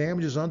and there's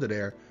damages under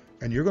there,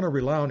 and you're going to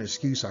rely on the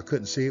excuse, I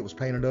couldn't see it, was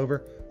painted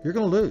over, you're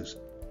going to lose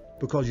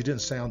because you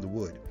didn't sound the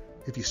wood.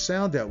 If you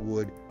sound that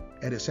wood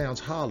and it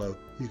sounds hollow,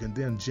 you can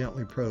then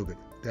gently probe it.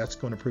 That's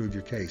going to prove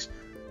your case.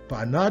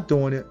 By not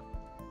doing it,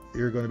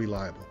 you're going to be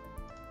liable.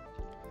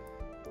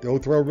 The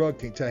old throw rug,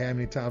 can't tell you how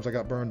many times I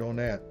got burned on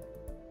that.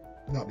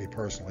 Not me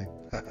personally.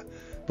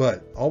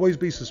 But always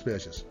be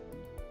suspicious.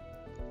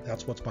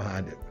 That's what's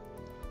behind it.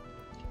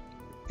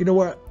 You know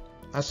what?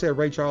 I said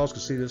Ray Charles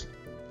could see this.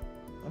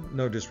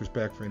 No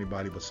disrespect for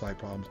anybody but sight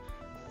problems.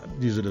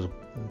 Use it as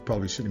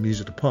probably shouldn't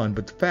use it a pun,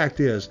 but the fact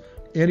is,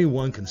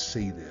 anyone can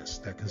see this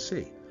that can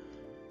see.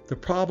 The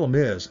problem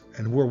is,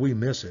 and where we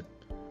miss it,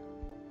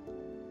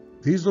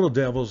 these little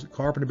devils,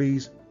 carpenter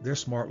bees, they're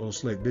smart little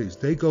slick dudes.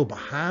 They go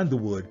behind the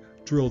wood,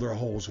 drill their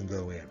holes, and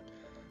go in.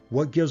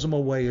 What gives them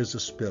away is the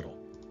spittle.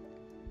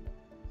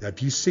 Now,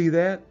 if you see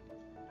that,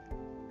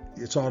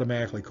 it's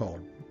automatically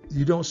called.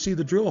 You don't see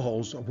the drill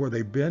holes of where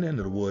they've been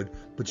into the wood,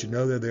 but you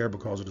know they're there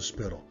because of the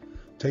spittle.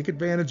 Take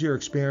advantage of your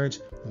experience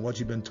and what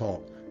you've been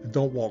taught, and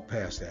don't walk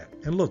past that,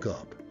 and look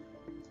up.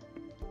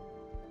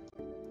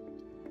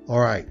 All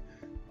right,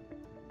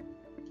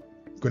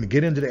 I'm going to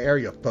get into the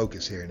area of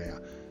focus here now.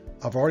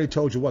 I've already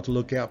told you what to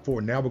look out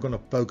for. Now we're going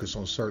to focus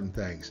on certain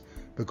things,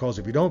 because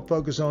if you don't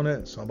focus on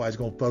it, somebody's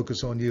going to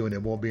focus on you and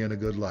it won't be in a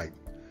good light.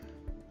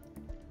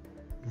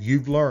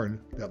 You've learned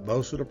that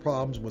most of the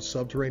problems with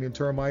subterranean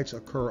termites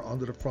occur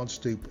under the front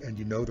stoop, and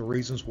you know the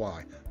reasons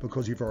why,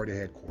 because you've already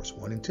had course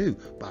 1 and 2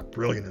 by a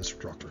brilliant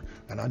instructor,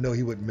 and I know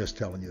he wouldn't miss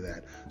telling you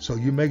that. So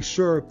you make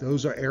sure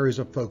those are areas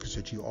of focus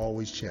that you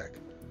always check.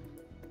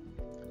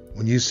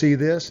 When you see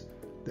this,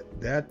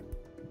 that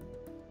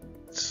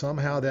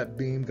somehow that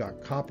beam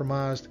got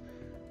compromised,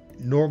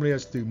 normally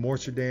it's through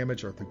moisture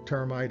damage or through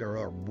termite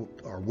or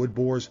wood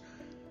borers.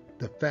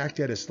 The fact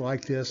that it's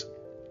like this,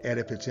 and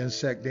if it's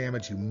insect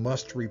damage, you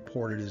must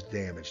report it as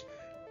damaged.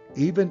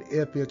 Even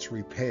if it's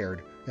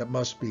repaired, it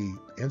must be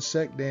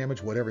insect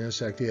damage, whatever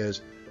insect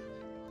is,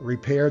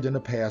 repaired in the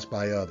past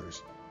by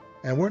others.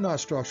 And we're not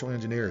structural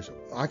engineers.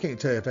 I can't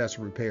tell you if that's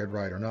repaired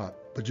right or not,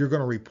 but you're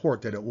going to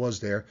report that it was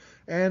there.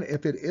 And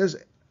if it is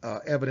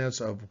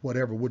evidence of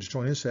whatever wood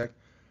destroying insect,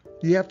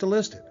 you have to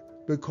list it,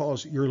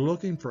 because you're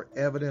looking for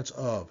evidence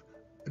of.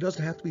 It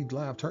doesn't have to be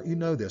live. You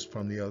know this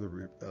from the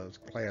other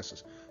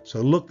classes. So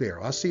look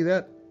there. I see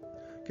that.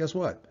 Guess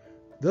what?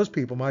 Those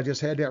people might have just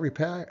had that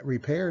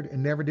repaired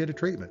and never did a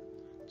treatment.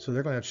 So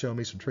they're going to have to show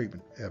me some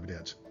treatment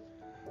evidence.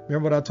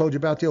 Remember what I told you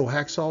about the old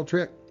hacksaw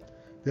trick?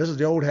 This is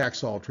the old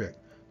hacksaw trick.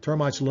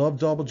 Termites love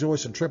double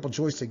joists and triple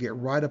joists. They get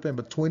right up in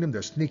between them.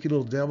 They're sneaky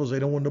little devils. They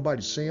don't want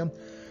nobody to see them.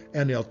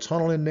 And they'll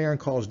tunnel in there and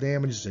cause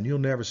damages, and you'll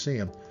never see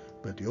them.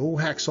 But the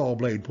old hacksaw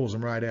blade pulls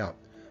them right out.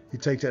 You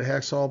take that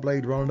hacksaw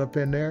blade running up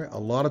in there, a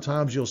lot of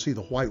times you'll see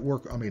the white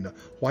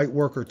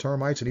worker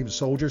termites and even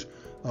soldiers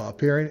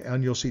appearing,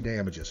 and you'll see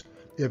damages.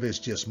 If it's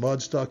just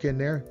mud stuck in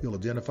there, you'll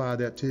identify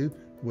that too,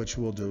 which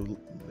will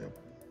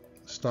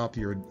stop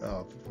you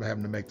from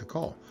having to make the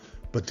call.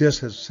 But this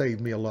has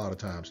saved me a lot of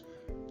times.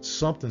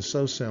 Something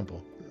so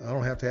simple. I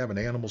don't have to have an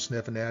animal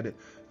sniffing at it.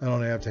 I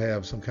don't have to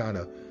have some kind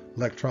of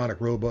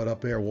electronic robot up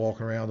there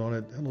walking around on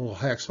it. A little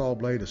hacksaw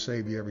blade will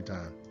save you every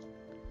time.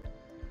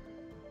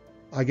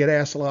 I get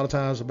asked a lot of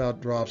times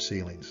about drop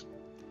ceilings.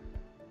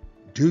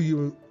 Do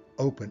you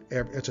open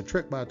every? It's a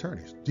trick by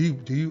attorneys.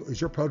 Is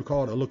your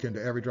protocol to look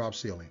into every drop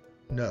ceiling?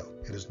 No,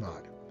 it is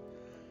not.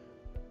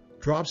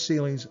 Drop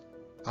ceilings,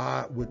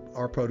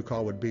 our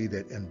protocol would be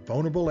that in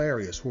vulnerable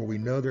areas where we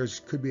know there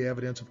could be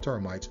evidence of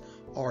termites,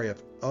 or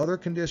if other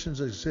conditions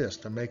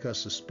exist to make us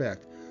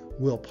suspect,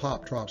 we'll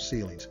pop drop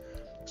ceilings.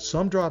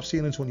 Some drop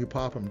ceilings, when you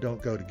pop them,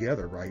 don't go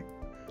together right,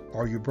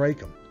 or you break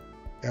them.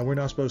 And we're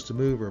not supposed to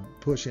move or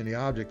push any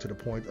object to the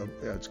point of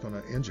it's going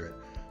to injure it.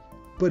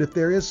 But if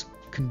there is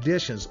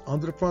conditions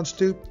under the front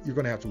stoop, you're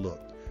going to have to look.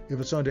 If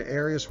it's under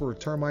areas where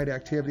termite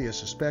activity is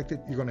suspected,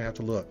 you're going to have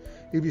to look.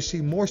 If you see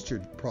moisture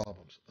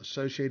problems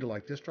associated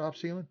like this drop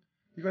ceiling,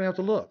 you're going to have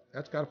to look.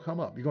 That's got to come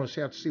up. You're going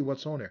to have to see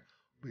what's on there.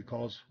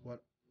 Because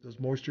what does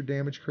moisture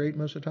damage create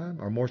most of the time?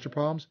 Or moisture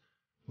problems?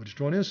 Wood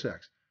destroying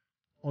insects.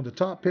 On the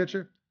top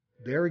picture,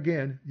 there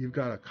again, you've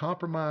got a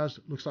compromised,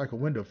 looks like a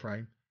window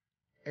frame.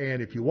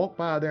 And if you walk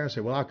by there and say,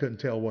 well, I couldn't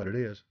tell what it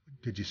is,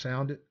 did you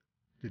sound it?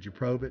 Did you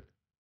probe it?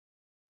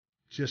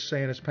 Just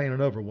saying it's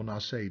painted over will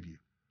not save you.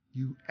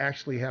 You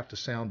actually have to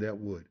sound that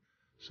wood.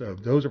 So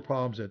those are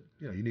problems that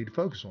you need to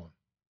focus on.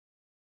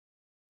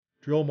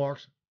 Drill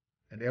marks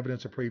and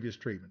evidence of previous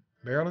treatment.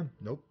 Maryland,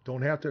 nope,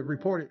 don't have to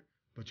report it,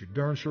 but you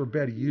darn sure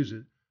better use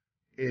it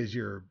as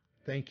you're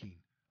thinking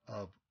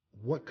of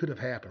what could have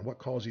happened, what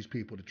caused these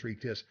people to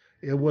treat this.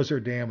 It was their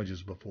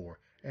damages before.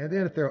 And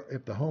then if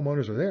the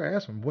homeowners are there,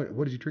 ask them, what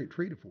did you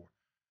treat it for?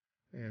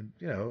 And,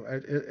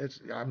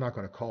 I'm not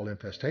going to call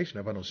infestation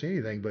if I don't see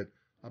anything, but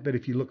I bet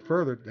if you look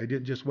further, they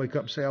didn't just wake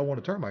up and say, I want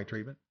a termite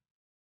treatment.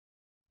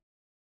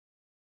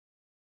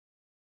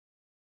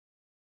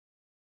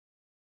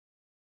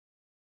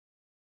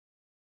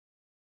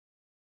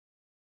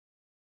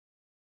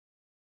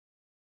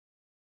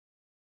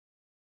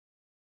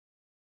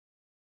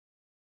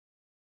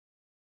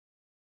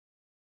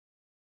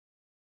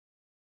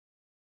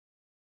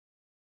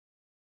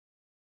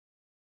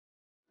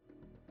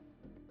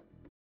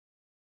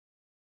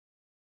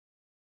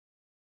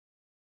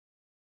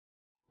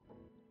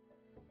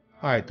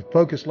 All right, the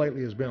focus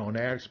lately has been on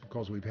attics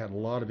because we've had a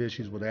lot of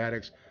issues with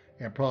attics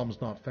and problems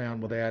not found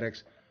with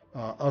attics.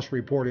 Us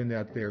reporting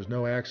that there's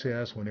no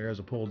access when there is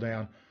a pull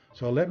down.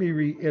 So let me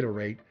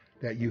reiterate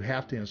that you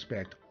have to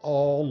inspect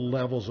all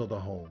levels of the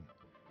home.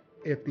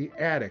 If the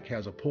attic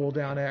has a pull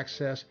down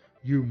access,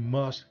 you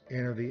must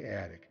enter the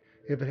attic.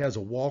 If it has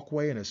a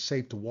walkway and it's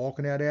safe to walk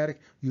in that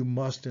attic, you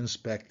must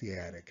inspect the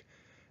attic.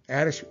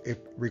 Attics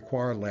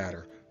require a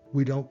ladder.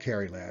 We don't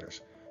carry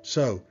ladders.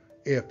 So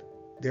if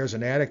there's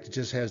an attic that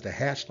just has the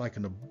hatch like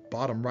in the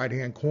bottom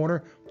right-hand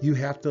corner, you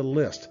have to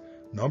list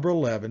number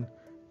 11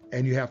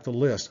 and you have to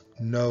list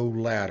no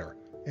ladder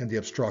in the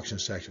obstruction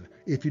section.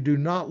 If you do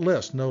not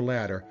list no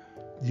ladder,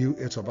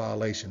 it's a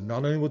violation,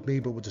 not only with me,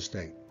 but with the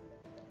state.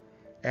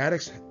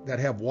 Attics that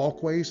have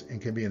walkways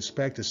and can be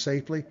inspected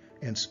safely,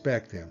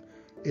 inspect them.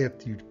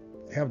 If you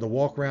have to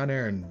walk around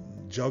there and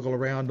juggle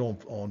around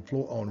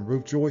on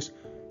roof joists,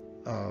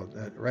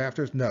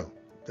 rafters, no,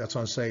 that's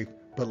unsafe.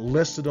 But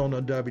listed on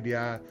the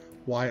WDI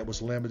why it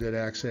was limited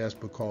access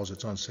because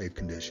it's unsafe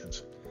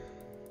conditions.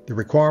 The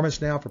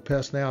requirements now for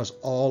PestNow is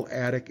all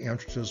attic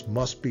entrances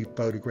must be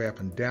photographed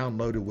and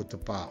downloaded with the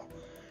file.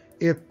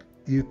 If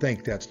you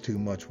think that's too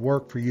much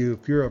work for you,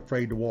 if you're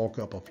afraid to walk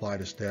up a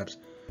flight of steps,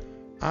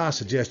 I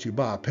suggest you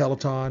buy a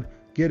Peloton,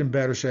 get in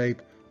better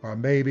shape, or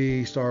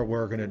maybe start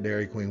working at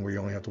Dairy Queen where you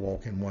only have to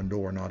walk in one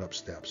door, not up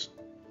steps.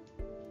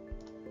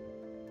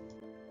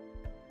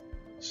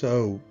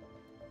 So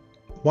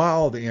why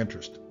all the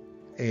interest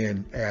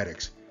in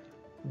attics?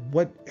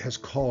 What has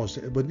caused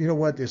it? But you know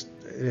what?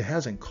 It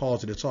hasn't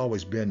caused it. It's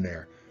always been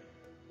there.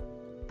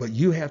 But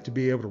you have to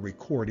be able to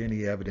record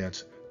any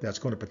evidence that's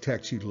going to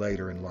protect you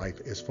later in life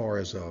as far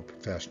as a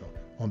professional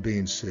on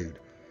being sued.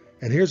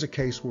 And here's a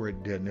case where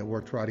it didn't. It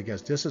worked right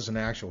against. This is an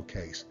actual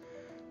case.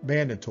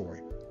 Mandatory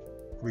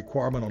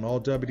requirement on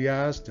all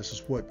WDIs. This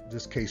is what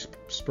this case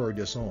spurred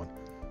this on.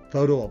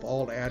 Photo of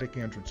all attic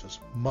entrances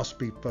must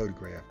be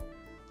photographed.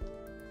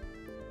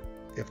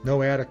 If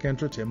no attic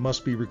entrance, it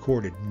must be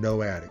recorded,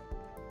 no attic.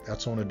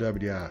 That's on a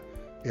WDI.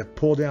 If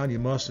pull down, you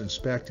must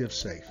inspect if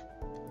safe.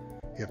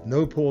 If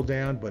no pull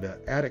down, but an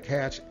attic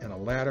hatch and a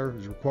ladder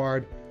is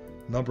required,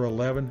 number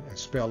 11, and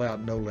spell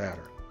out no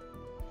ladder.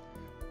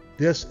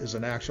 This is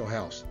an actual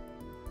house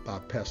by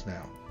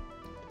PestNow.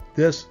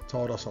 This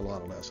taught us a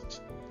lot of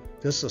lessons.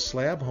 This is a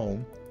slab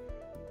home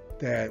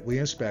that we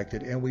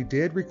inspected, and we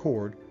did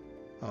record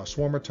a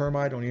swarm of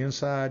termite on the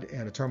inside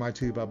and a termite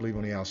tube, I believe,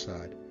 on the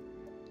outside.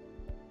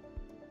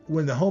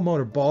 When the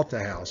homeowner bought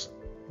the house,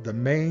 the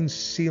main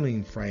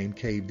ceiling frame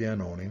caved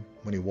in on him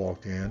when he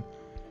walked in.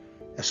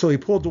 So he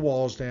pulled the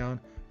walls down,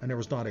 and there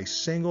was not a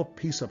single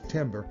piece of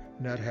timber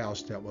in that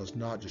house that was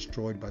not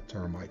destroyed by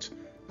termites.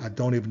 I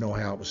don't even know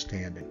how it was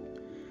standing.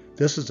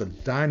 This is in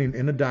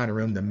the dining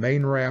room. The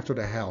main rafter of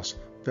the house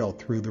fell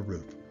through the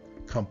roof,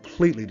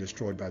 completely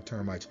destroyed by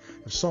termites.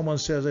 If someone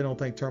says they don't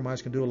think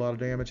termites can do a lot of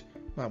damage,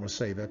 I might want to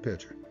save that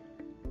picture.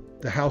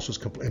 The house was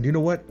complete. And you know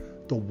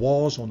what? The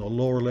walls on the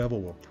lower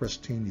level were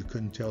pristine. You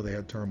couldn't tell they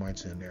had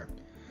termites in there.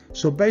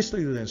 So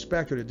basically, the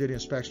inspector that did the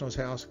inspection on his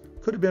house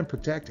could have been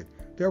protected.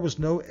 There was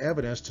no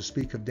evidence to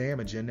speak of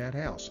damage in that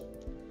house.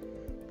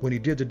 When he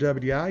did the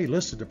WDI, he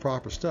listed the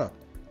proper stuff,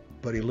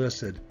 but he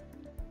listed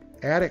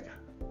attic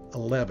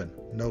 11,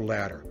 no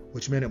ladder,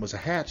 which meant it was a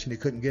hatch and he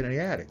couldn't get any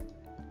attic.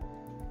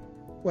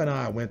 When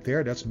I went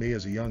there, that's me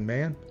as a young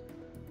man,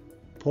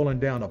 pulling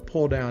down a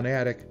pull-down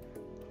attic.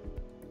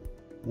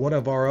 One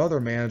of our other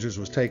managers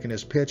was taking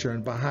this picture,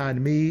 and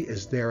behind me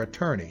is their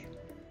attorney.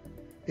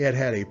 It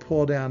had a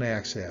pull-down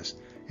access,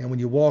 and when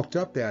you walked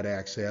up that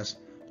access,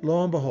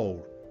 lo and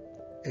behold,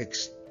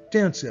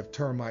 extensive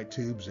termite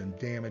tubes and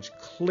damage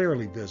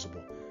clearly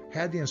visible.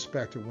 Had the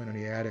inspector went in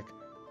the attic,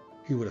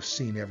 he would have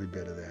seen every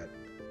bit of that.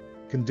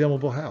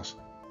 Condemnable house,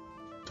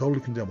 totally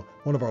condemnable.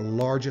 One of our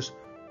largest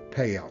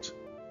payouts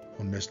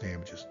on missed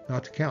damages,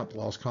 not to count the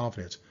lost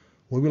confidence.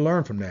 What we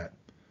learned from that,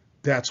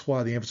 that's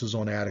why the emphasis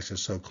on attics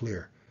is so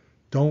clear.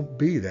 Don't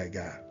be that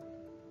guy.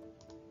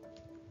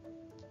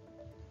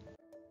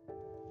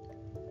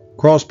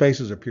 Crawl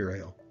spaces are pure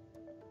hell.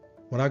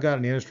 When I got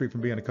in the industry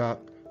from being a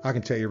cop, I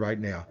can tell you right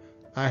now,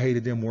 I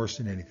hated them worse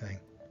than anything.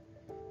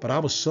 But I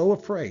was so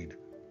afraid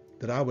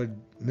that I would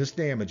miss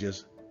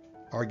damages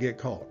or get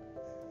caught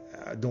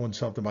doing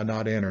something by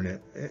not entering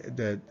it,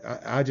 that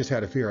I just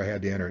had a fear I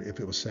had to enter it if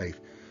it was safe.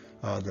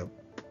 The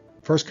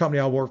first company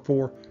I worked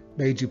for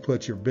made you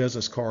put your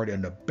business card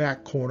in the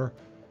back corner,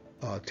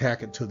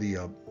 tack it to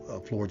the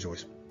floor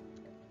joist.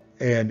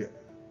 And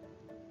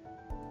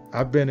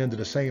I've been into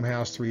the same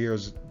house 3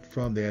 years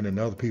from then, and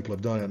other people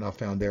have done it, and I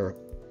found their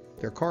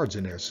cards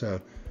in there.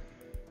 So,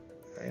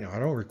 I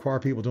don't require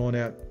people doing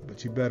that,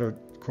 but you better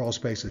crawl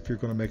spaces. If you're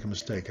going to make a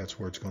mistake, that's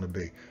where it's going to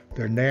be.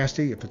 They're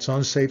nasty. If it's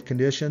unsafe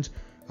conditions,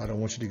 I don't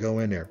want you to go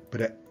in there.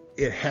 But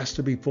it has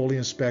to be fully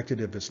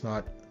inspected if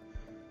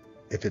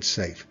it's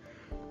safe.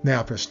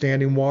 Now, if there's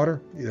standing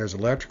water, there's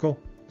electrical,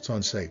 it's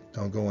unsafe.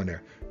 Don't go in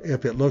there.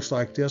 If it looks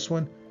like this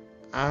one,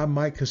 I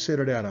might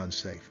consider that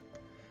unsafe.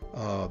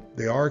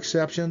 There are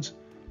exceptions.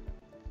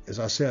 As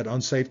I said,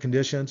 unsafe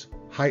conditions,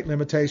 height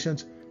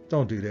limitations,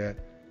 don't do that.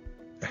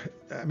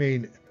 I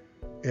mean,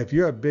 if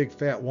you're a big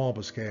fat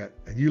wampus cat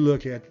and you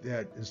look at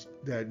that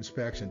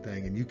inspection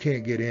thing and you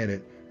can't get in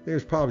it,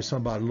 there's probably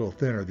somebody a little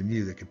thinner than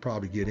you that could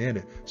probably get in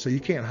it. So you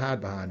can't hide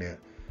behind that.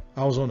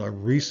 I was on a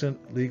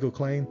recent legal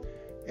claim,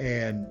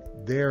 and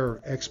their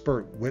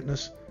expert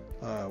witness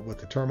with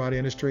the termite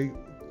industry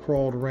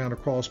crawled around a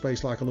crawl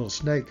space like a little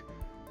snake,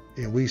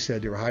 and we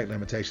said there were height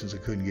limitations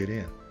that couldn't get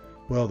in.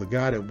 Well, the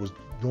guy that was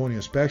doing the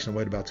inspection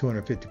weighed about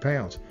 250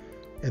 pounds.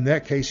 In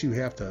that case, you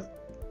have to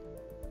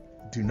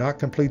do not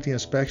complete the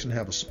inspection,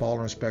 have a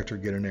smaller inspector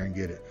get in there and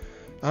get it.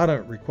 I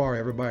don't require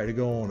everybody to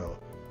go on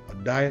a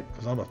diet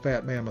because I'm a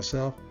fat man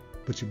myself,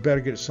 but you better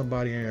get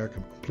somebody in there who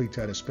can complete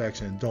that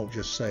inspection and don't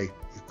just say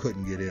you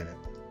couldn't get in it.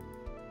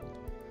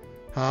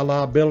 High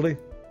liability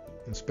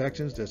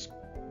inspections, that's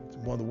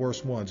one of the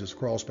worst ones, is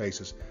crawl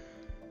spaces.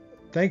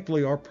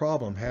 Thankfully, our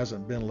problem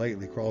hasn't been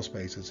lately crawl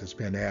spaces, it's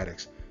been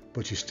attics,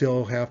 but you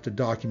still have to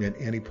document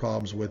any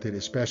problems with it,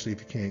 especially if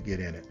you can't get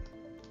in it.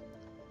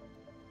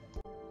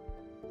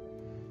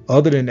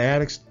 Other than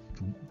attics,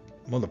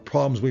 one of the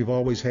problems we've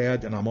always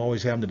had, and I'm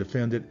always having to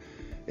defend it,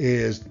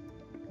 is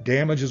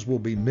damages will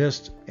be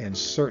missed in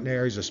certain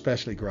areas,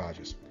 especially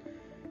garages,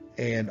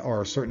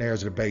 or certain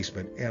areas of the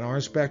basement. And our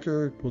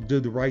inspector will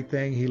do the right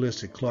thing. He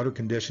listed clutter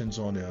conditions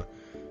on the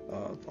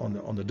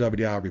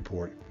WDI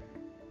report,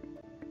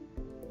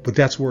 but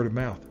that's word of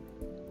mouth.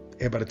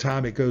 And by the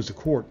time it goes to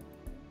court,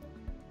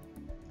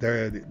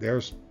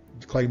 there's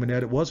claiming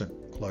that it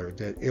wasn't cluttered,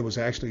 that it was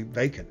actually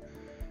vacant.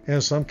 And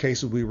in some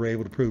cases, we were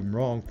able to prove them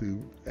wrong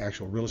through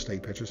actual real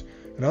estate pictures.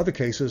 In other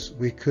cases,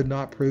 we could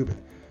not prove it.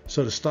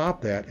 So to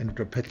stop that and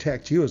to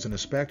protect you as an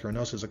inspector and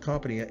us as a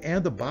company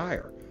and the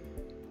buyer,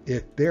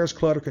 if there's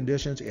clutter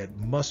conditions, it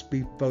must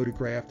be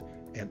photographed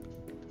and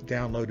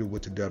downloaded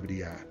with the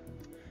WDI.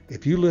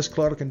 If you list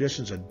clutter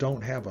conditions and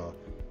don't have a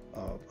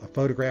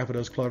photograph of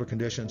those clutter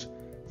conditions,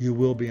 you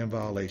will be in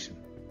violation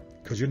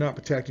because you're not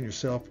protecting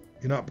yourself,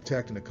 you're not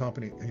protecting the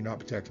company, and you're not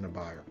protecting the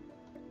buyer.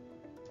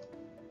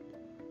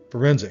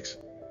 Forensics.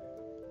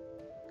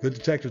 Good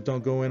detectives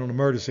don't go in on a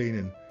murder scene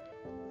and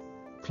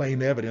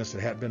claim evidence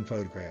that hadn't been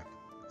photographed.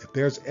 If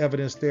there's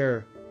evidence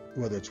there,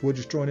 whether it's wood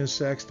destroying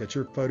insects that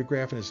you're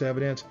photographing as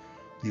evidence,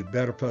 you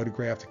better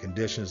photograph the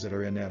conditions that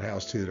are in that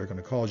house too. They're going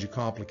to cause you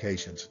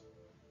complications.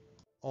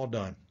 All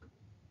done.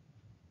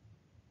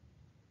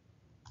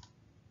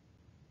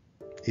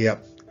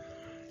 Yep.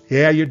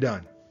 Yeah, you're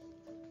done.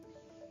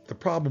 The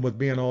problem with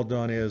being all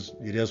done is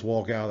you just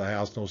walk out of the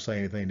house, don't say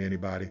anything to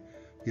anybody.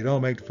 You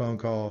don't make the phone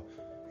call.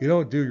 You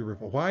don't do your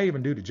report. Why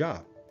even do the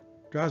job?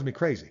 Drives me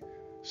crazy.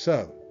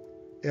 So,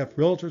 if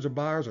realtors or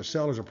buyers or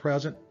sellers are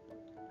present,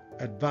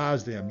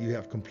 advise them you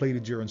have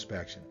completed your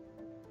inspection.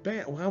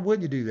 Why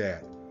wouldn't you do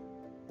that?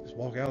 Just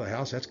walk out of the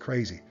house? That's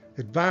crazy.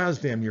 Advise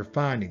them your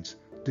findings.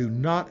 Do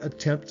not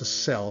attempt to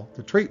sell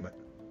the treatment.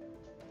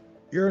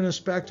 You're an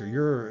inspector.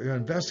 You're an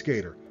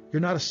investigator.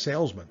 You're not a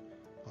salesman.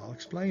 I'll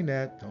explain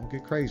that. Don't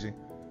get crazy.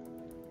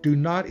 Do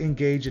not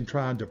engage in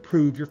trying to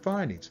prove your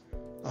findings.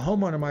 A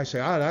homeowner might say,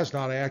 that's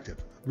not active.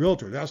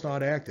 Realtor, that's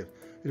not active.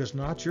 It is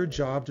not your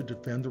job to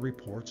defend the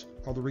reports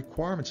or the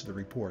requirements of the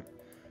report.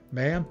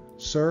 Ma'am,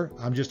 sir,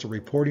 I'm just a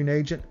reporting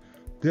agent.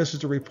 This is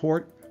the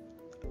report.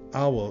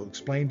 I will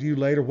explain to you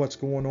later what's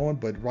going on,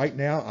 but right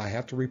now I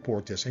have to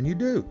report this. And you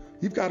do.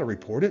 You've got to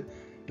report it.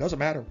 It doesn't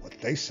matter what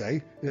they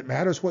say. It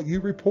matters what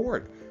you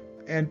report.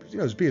 And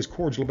be as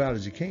cordial about it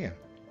as you can.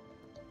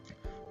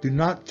 Do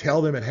not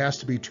tell them it has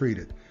to be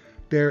treated.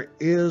 There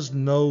is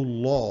no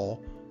law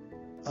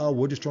a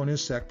wood destroying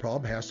insect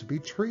problem has to be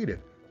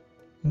treated.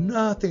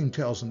 Nothing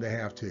tells them they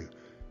have to.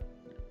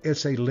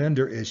 It's a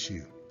lender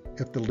issue.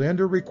 If the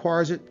lender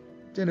requires it,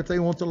 then if they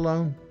want the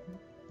loan,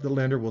 the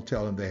lender will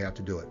tell them they have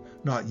to do it.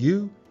 Not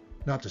you,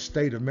 not the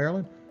state of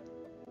Maryland,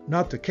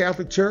 not the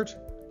Catholic Church.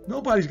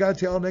 Nobody's got to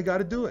tell them they got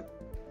to do it.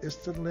 It's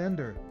the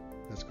lender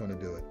that's going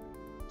to do it.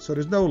 So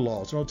there's no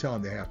law, so don't tell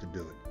them they have to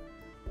do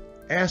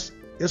it.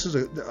 This is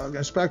an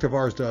inspector of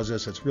ours does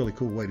this. It's a really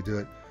cool way to do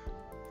it.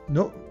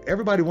 No,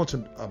 everybody wants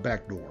a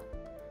back door.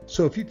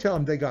 So if you tell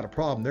them they got a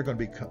problem, they're going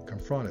to be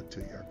confronted to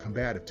you or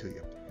combative to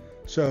you.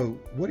 So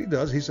what he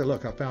does, he said,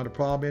 look, I found a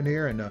problem in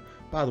here. And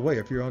by the way,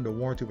 if you're under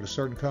warranty with a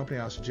certain company,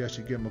 I suggest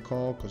you give them a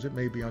call because it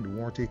may be under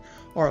warranty,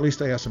 or at least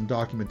they have some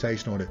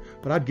documentation on it.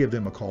 But I'd give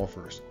them a call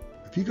first.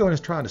 If you go in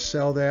and trying to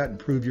sell that and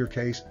prove your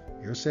case,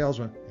 you're a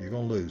salesman, you're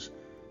going to lose.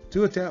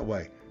 Do it that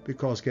way,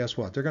 because guess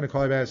what? They're going to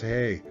call you back and say,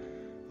 hey,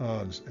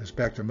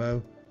 Inspector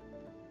Mo,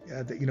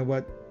 you know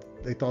what?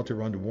 They thought they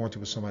were under warranty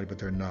with somebody, but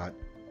they're not.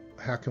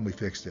 How can we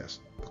fix this?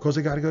 Because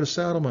they got to go to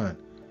settlement.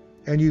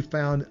 And you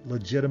found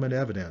legitimate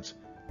evidence.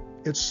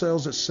 It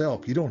sells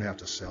itself. You don't have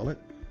to sell it.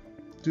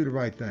 Do the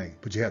right thing.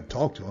 But you have to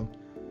talk to them.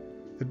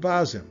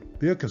 Advise them.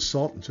 Be a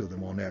consultant to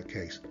them on that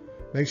case.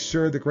 Make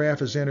sure the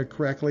graph is entered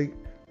correctly.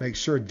 Make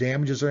sure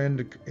damages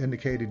are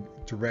indicated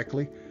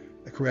correctly,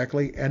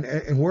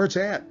 and where it's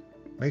at.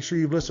 Make sure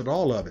you've listed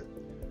all of it.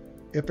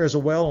 If there's a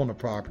well on the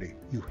property,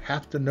 you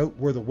have to note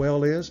where the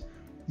well is.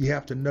 You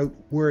have to note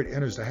where it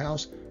enters the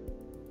house,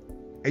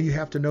 and you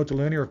have to note the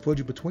linear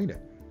footage between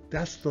it.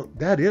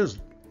 That is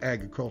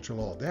agricultural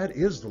law. That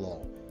is the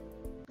law.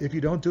 If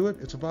you don't do it,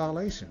 it's a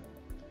violation.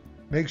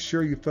 Make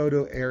sure you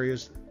photo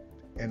areas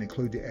and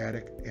include the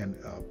attic and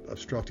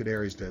obstructed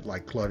areas that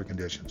like clutter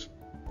conditions.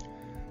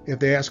 If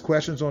they ask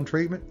questions on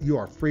treatment, you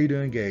are free to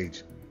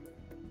engage.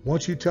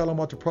 Once you tell them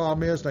what the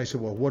problem is, and they say,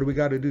 well, what do we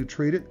got to do to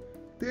treat it?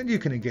 Then you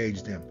can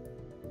engage them.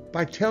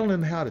 By telling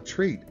them how to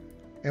treat,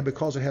 and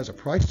because it has a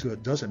price to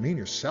it, doesn't mean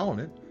you're selling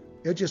it.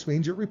 It just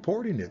means you're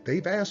reporting it.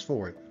 They've asked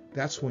for it.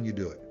 That's when you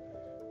do it.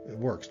 It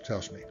works,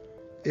 trust me.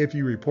 If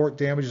you report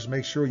damages,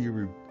 make sure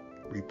you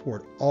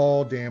report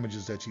all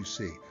damages that you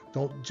see.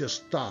 Don't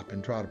just stop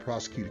and try to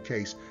prosecute a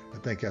case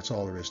and think that's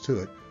all there is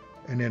to it.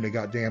 And then they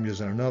got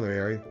damages in another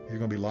area. You're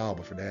going to be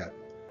liable for that.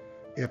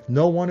 If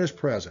no one is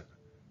present,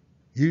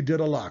 you did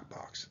a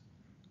lockbox.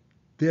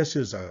 This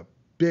is the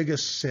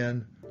biggest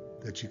sin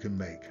that you can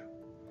make.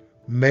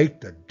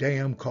 Make the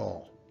damn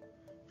call.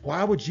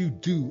 Why would you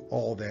do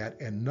all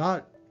that and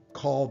not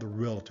call the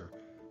realtor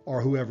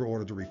or whoever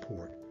ordered the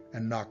report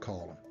and not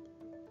call them?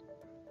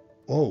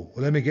 Oh,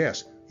 well, let me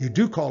guess. You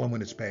do call them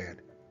when it's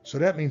bad. So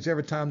that means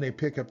every time they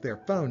pick up their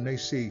phone, they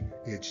see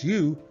it's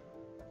you.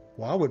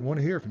 Well, I wouldn't want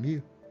to hear from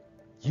you.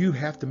 You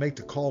have to make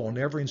the call on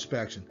every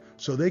inspection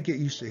so they get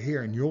used to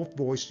hearing your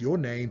voice, your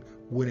name,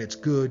 when it's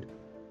good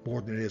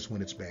more than it is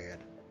when it's bad.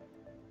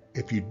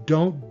 If you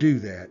don't do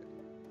that,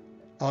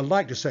 I'd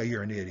like to say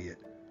you're an idiot,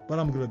 but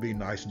I'm going to be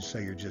nice and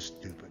say you're just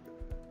stupid.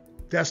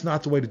 That's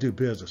not the way to do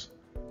business.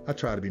 I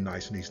try to be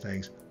nice in these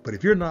things, but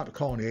if you're not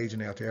calling the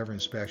agent after every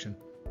inspection,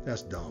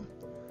 that's dumb.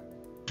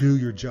 Do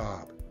your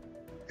job.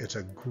 It's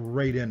a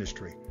great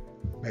industry.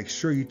 Make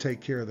sure you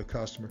take care of the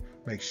customer.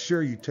 Make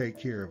sure you take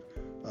care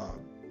of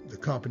the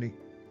company.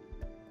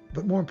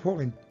 But more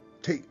importantly,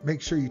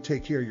 make sure you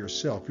take care of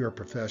yourself. You're a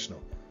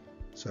professional.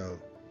 So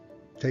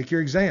take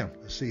your exam.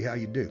 Let's see how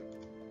you do.